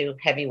access to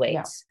heavy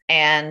weights. Yeah.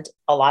 And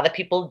a lot of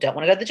people don't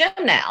want to go to the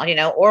gym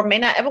now, or may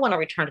not ever want to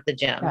return to the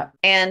gym. Yeah.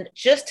 And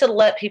just to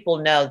let people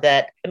know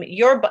that, I mean,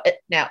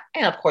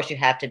 and of course you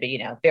have to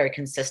be, very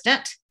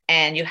consistent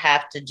and you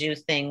have to do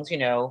things,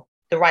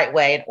 the right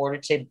way in order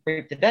to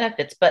reap the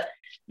benefits. But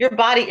your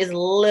body is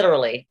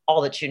literally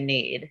all that you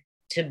need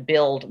to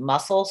build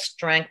muscle,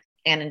 strength,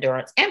 and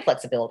endurance and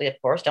flexibility.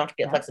 Of course, don't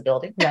forget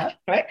flexibility. Yeah.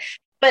 Right.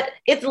 But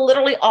it's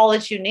literally all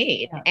that you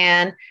need. Yeah.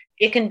 And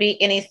it can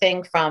be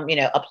anything from,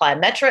 a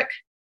plyometric,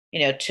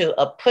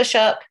 to a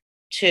push-up,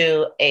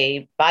 to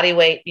a body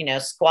weight,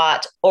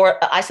 squat, or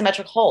an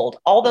isometric hold.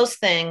 All those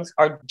things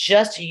are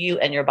just you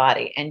and your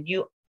body. And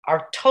you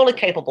are totally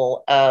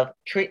capable of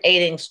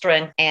creating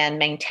strength and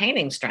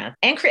maintaining strength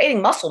and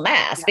creating muscle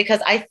mass,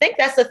 because I think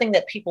that's the thing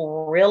that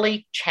people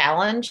really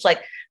challenge.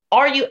 Like,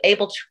 are you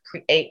able to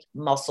create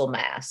muscle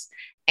mass?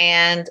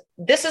 And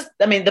this is,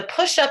 the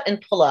push-up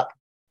and pull-up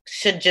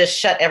should just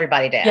shut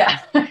everybody down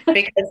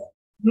because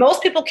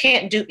most people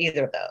can't do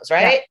either of those,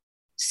 right? Yeah.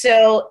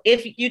 So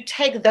if you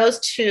take those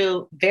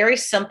two very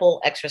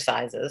simple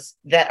exercises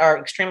that are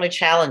extremely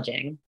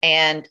challenging,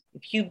 and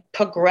if you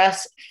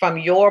progress from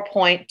your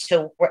point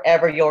to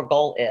wherever your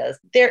goal is,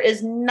 there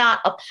is not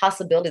a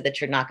possibility that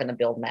you're not going to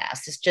build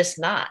mass. It's just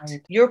not.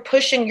 Right. You're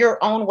pushing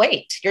your own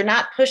weight. You're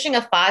not pushing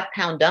a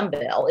 5-pound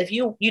dumbbell if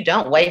you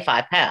don't weigh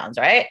 5 pounds,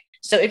 right?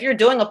 So if you're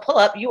doing a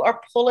pull-up, you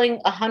are pulling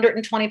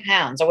 120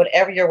 pounds or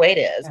whatever your weight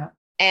is. Yeah.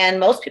 And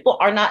most people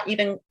are not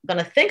even going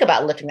to think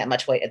about lifting that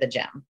much weight at the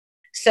gym.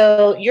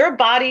 So your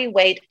body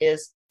weight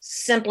is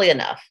simply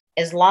enough,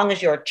 as long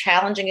as you're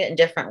challenging it in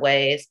different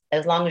ways,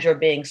 as long as you're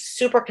being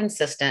super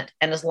consistent,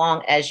 and as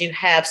long as you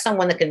have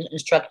someone that can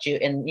instruct you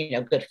in,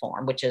 good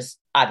form, which is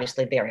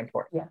obviously very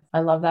important. Yeah, I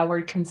love that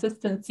word,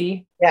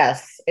 consistency.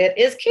 Yes, it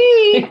is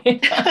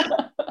key.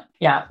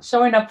 Yeah,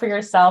 showing up for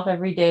yourself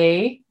every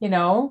day,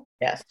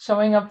 Yes.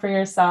 Showing up for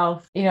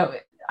yourself,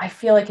 I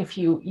feel like if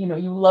you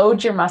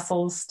load your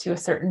muscles to a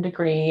certain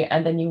degree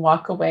and then you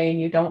walk away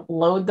and you don't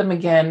load them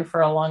again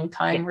for a long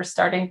time, we're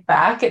starting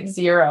back at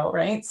zero,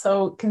 right?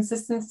 So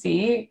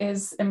consistency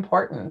is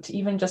important,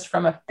 even just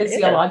from a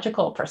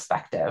physiological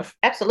perspective.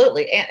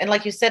 Absolutely. And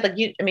like you said,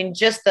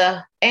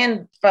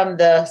 and from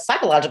the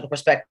psychological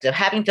perspective,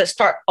 having to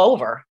start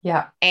over.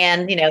 Yeah.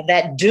 And,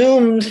 that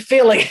doomed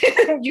feeling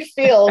you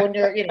feel when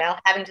you're,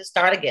 having to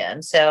start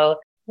again. So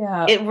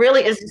yeah, it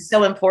really is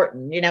so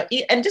important,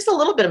 and just a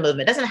little bit of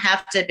movement. It doesn't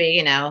have to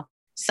be,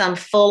 some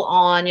full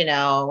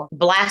on,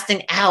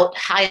 blasting out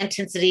high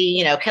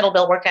intensity,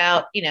 kettlebell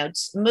workout,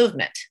 just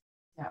movement.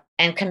 Yeah.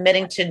 And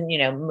committing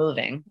to,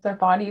 moving. Their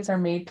bodies are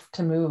made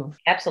to move.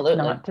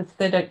 Absolutely. Not to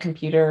sit at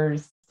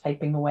computers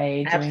typing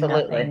away, doing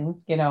Absolutely.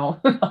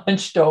 nothing,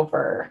 hunched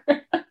over.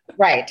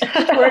 Right.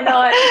 We're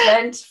not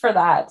meant for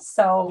that.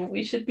 So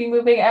we should be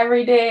moving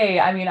every day.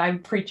 I mean, I'm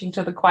preaching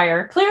to the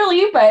choir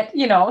clearly, but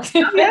Yeah,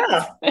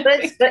 but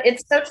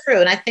it's so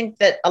true. And I think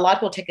that a lot of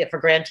people take it for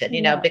granted,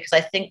 because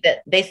I think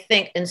that they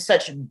think in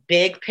such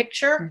big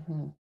picture.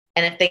 Mm-hmm.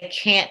 And if they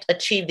can't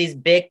achieve these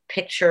big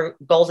picture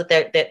goals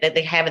that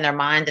they have in their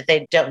mind, that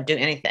they don't do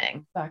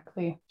anything.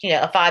 Exactly.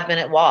 A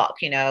 5-minute walk,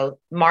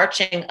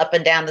 marching up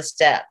and down the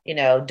step,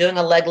 doing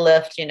a leg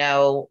lift,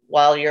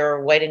 while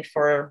you're waiting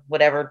for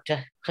whatever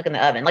to cook in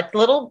the oven, like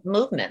little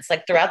movements,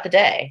 like throughout the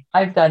day.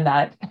 I've done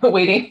that.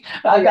 Waiting.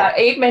 I've got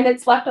 8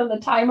 minutes left on the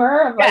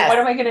timer. I'm like, what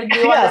am I going to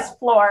do on this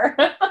floor?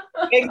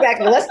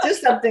 Exactly. Let's do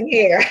something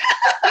here.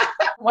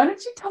 Why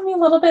don't you tell me a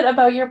little bit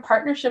about your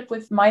partnership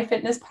with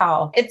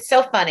MyFitnessPal? It's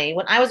so funny.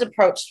 When I was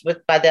approached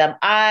by them,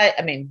 I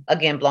mean,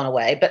 again, blown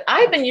away, but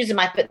I've been using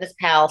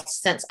MyFitnessPal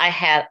since I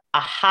had a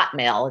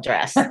Hotmail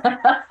address.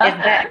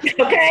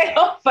 Okay.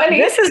 So funny.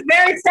 This is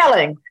very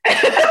telling.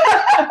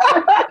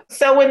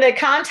 So when they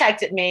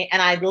contacted me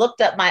and I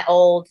looked up my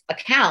old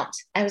account,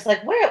 I was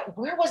like,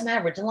 where was my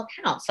original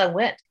account? So I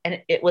went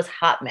and it was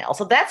Hotmail.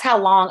 So that's how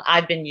long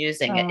I've been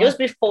using it. It was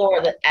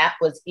before the app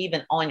was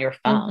even on your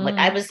phone. Mm-hmm. Like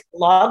I was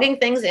logging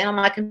things in on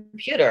my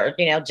computer,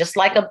 just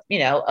like a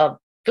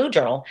food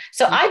journal.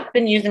 So I've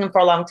been using them for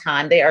a long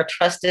time. They are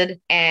trusted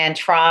and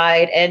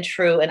tried and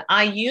true. And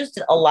I used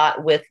it a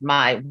lot with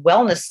my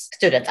wellness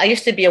students. I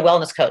used to be a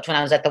wellness coach when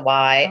I was at the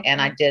Y,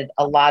 and I did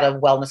a lot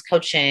of wellness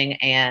coaching.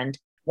 And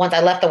once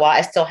I left the Y,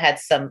 I still had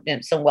some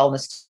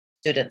wellness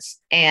students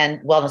and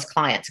wellness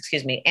clients,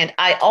 And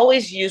I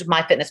always use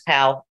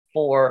MyFitnessPal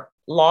for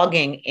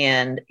logging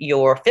in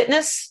your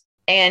fitness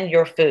and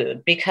your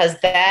food, because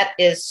that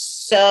is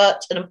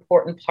such an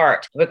important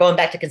part. We're going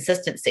back to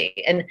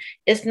consistency. And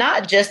it's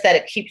not just that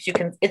it keeps you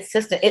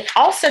consistent. It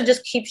also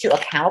just keeps you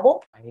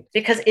accountable. Right.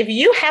 Because if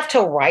you have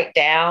to write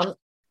down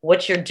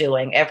what you're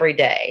doing every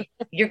day,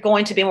 you're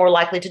going to be more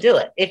likely to do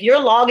it. If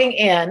you're logging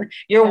in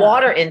your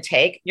water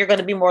intake, you're going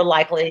to be more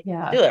likely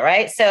to do it,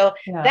 right? So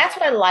that's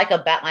what I like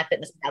about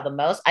MyFitnessPal the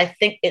most. I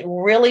think it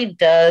really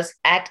does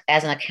act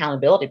as an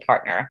accountability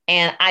partner.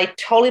 And I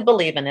totally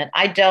believe in it.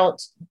 I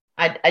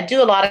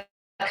do a lot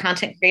of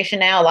content creation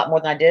now, a lot more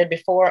than I did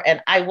before, and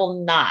I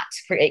will not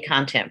create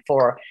content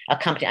for a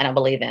company I don't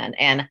believe in.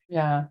 And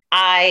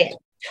I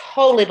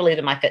totally believe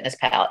in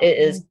MyFitnessPal. It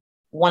is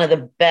one of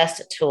the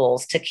best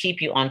tools to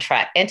keep you on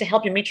track and to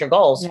help you meet your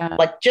goals,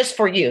 like just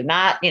for you,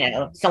 not,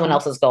 someone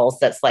else's goals.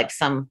 That's like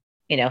some,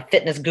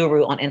 fitness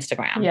guru on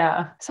Instagram.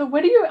 Yeah. So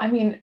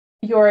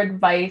your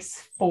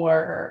advice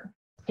for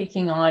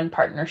taking on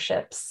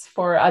partnerships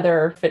for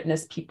other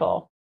fitness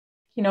people?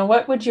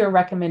 What would your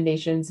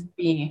recommendations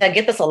be? I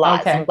get this a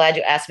lot. Okay. So I'm glad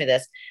you asked me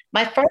this.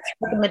 My first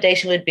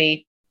recommendation would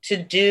be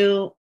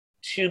to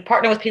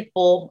partner with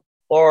people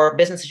or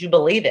businesses you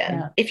believe in.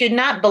 Yeah. If you're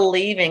not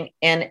believing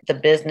in the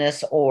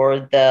business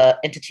or the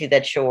entity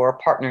that you're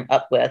partnering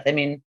up with,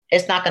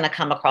 it's not going to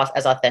come across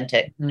as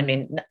authentic.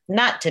 Mm-hmm.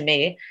 Not to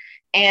me.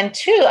 And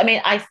two,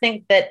 I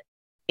think that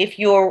if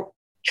you're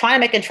trying to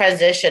make a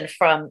transition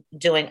from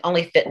doing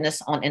only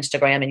fitness on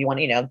Instagram and you want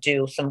to,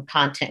 do some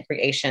content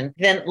creation,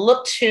 then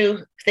look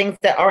to things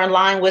that are in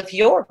line with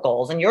your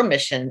goals and your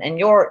mission and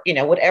your,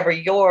 whatever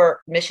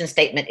your mission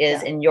statement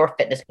is in your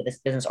fitness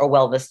business or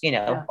wellness,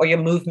 or your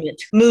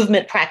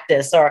movement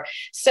practice.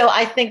 So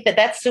I think that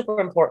that's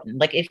super important.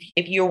 Like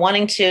if you're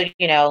wanting to,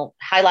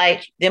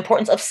 highlight the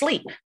importance of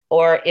sleep,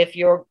 or if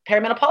you're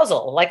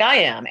perimenopausal like I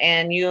am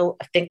and you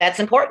think that's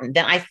important,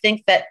 then I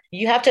think that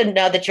you have to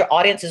know that your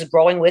audience is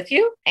growing with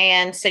you.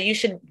 And so you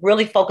should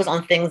really focus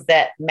on things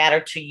that matter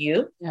to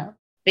you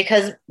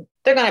because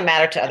they're going to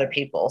matter to other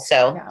people.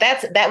 So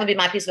that would be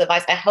my piece of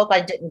advice. I hope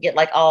I didn't get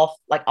off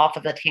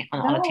of a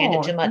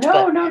tangent too much.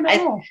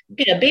 No.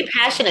 Be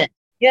passionate.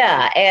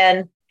 Yeah.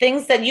 And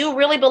things that you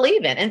really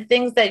believe in and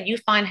things that you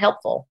find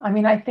helpful.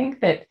 I think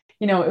that,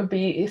 it would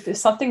be if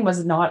something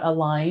was not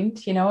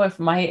aligned,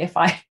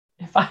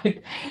 if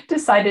I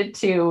decided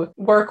to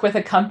work with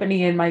a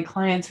company and my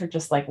clients were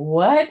just like,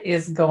 what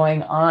is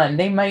going on?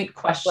 They might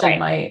question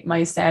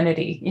my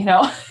sanity,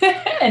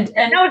 and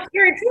No, it's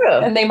very true.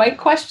 and they might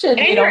question,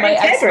 And my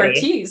integrity.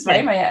 expertise,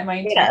 right? My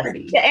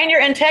integrity. Yes. Yeah, and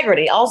your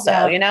integrity also,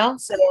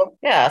 So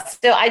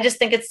still, I just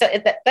think it's those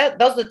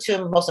are the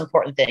two most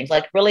important things.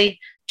 Like really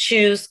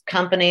choose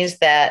companies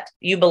that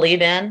you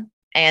believe in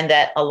and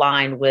that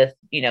align with,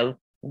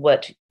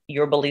 what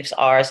your beliefs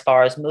are as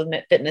far as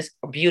movement, fitness,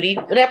 beauty,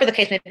 whatever the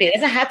case may be. It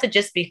doesn't have to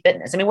just be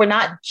fitness. I mean, we're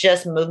not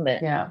just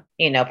movement,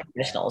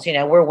 professionals.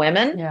 We're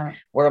women,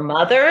 we're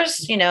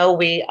mothers,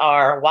 we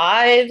are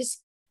wives.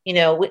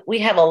 We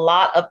have a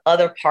lot of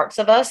other parts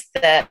of us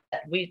that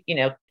we,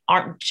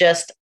 aren't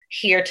just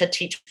here to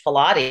teach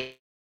Pilates.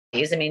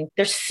 I mean,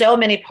 there's so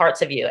many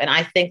parts of you. And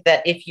I think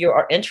that if you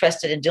are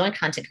interested in doing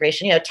content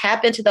creation,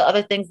 tap into the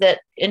other things that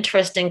are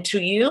interesting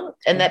to you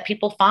and that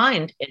people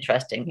find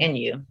interesting in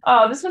you.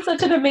 Oh, this was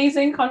such an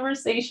amazing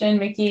conversation,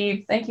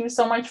 Micki. Thank you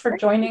so much for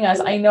joining us.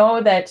 I know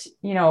that,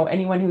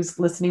 anyone who's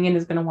listening in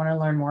is going to want to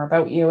learn more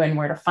about you and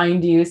where to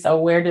find you. So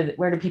where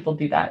do people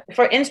do that?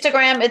 For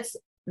Instagram, it's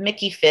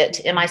Micki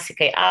Fit,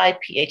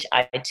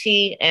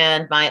 MICKIPHIT,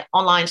 and my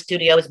online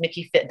studio is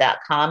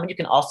mickifit.com. You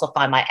can also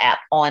find my app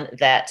on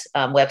that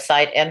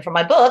website. And for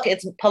my book,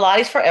 it's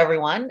Pilates for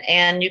Everyone,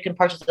 and you can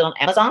purchase it on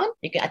Amazon.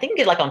 I think you can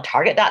get like on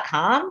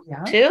Target.com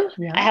too.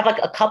 Yeah. I have like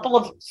a couple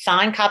of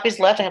signed copies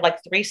left. I have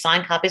like 3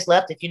 signed copies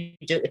left if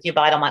you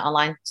buy it on my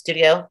online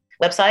studio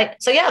website.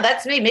 So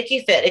that's me,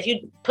 Micki Fit. If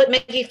you put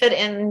Micki Fit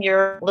in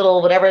your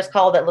little, whatever it's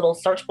called, that little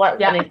search bar,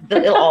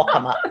 it'll all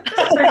come up.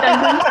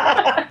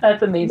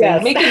 That's amazing.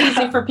 Yes. Make it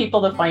easy for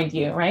people to find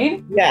you,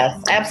 right?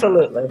 Yes,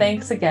 absolutely.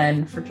 Thanks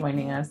again for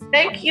joining us.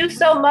 Thank you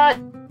so much.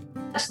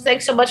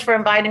 Thanks so much for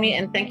inviting me.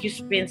 And thank you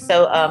for being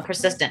so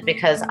persistent,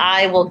 because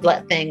I will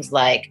let things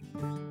like,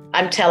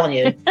 I'm telling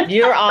you,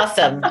 you're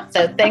awesome.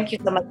 So thank you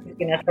so much,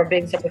 for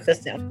being so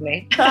persistent with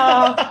me.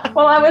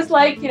 Well, I was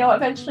like,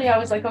 eventually I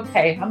was like,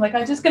 okay, I'm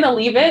just going to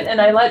leave it.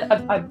 And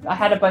I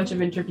had a bunch of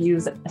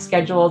interviews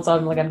scheduled. So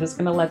I'm like, I'm just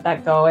going to let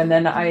that go. And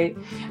then I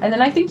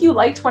think you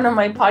liked one of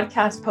my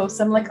podcast posts.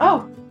 I'm like,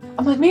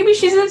 maybe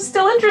she's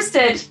still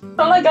interested.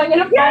 I'm like, I'm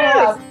going to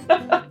follow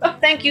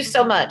up. Thank you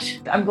so much.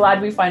 I'm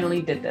glad we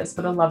finally did this.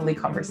 What a lovely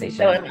conversation.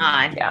 So am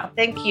I. Yeah.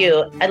 Thank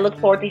you. I look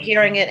forward to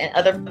hearing it in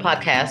other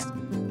podcasts.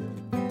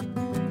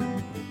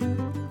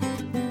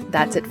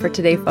 That's it for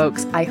today,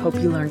 folks. I hope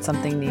you learned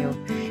something new.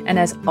 And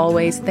as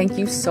always, thank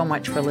you so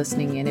much for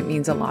listening in. It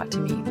means a lot to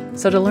me.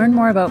 So to learn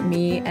more about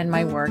me and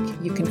my work,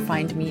 you can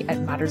find me at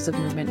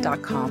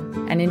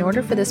mattersofmovement.com. And in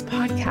order for this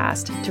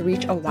podcast to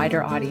reach a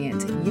wider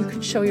audience, you can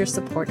show your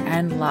support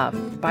and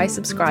love by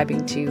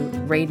subscribing to,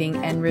 rating,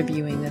 and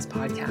reviewing this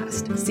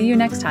podcast. See you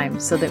next time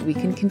so that we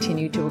can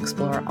continue to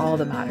explore all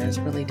the matters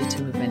related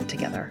to movement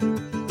together.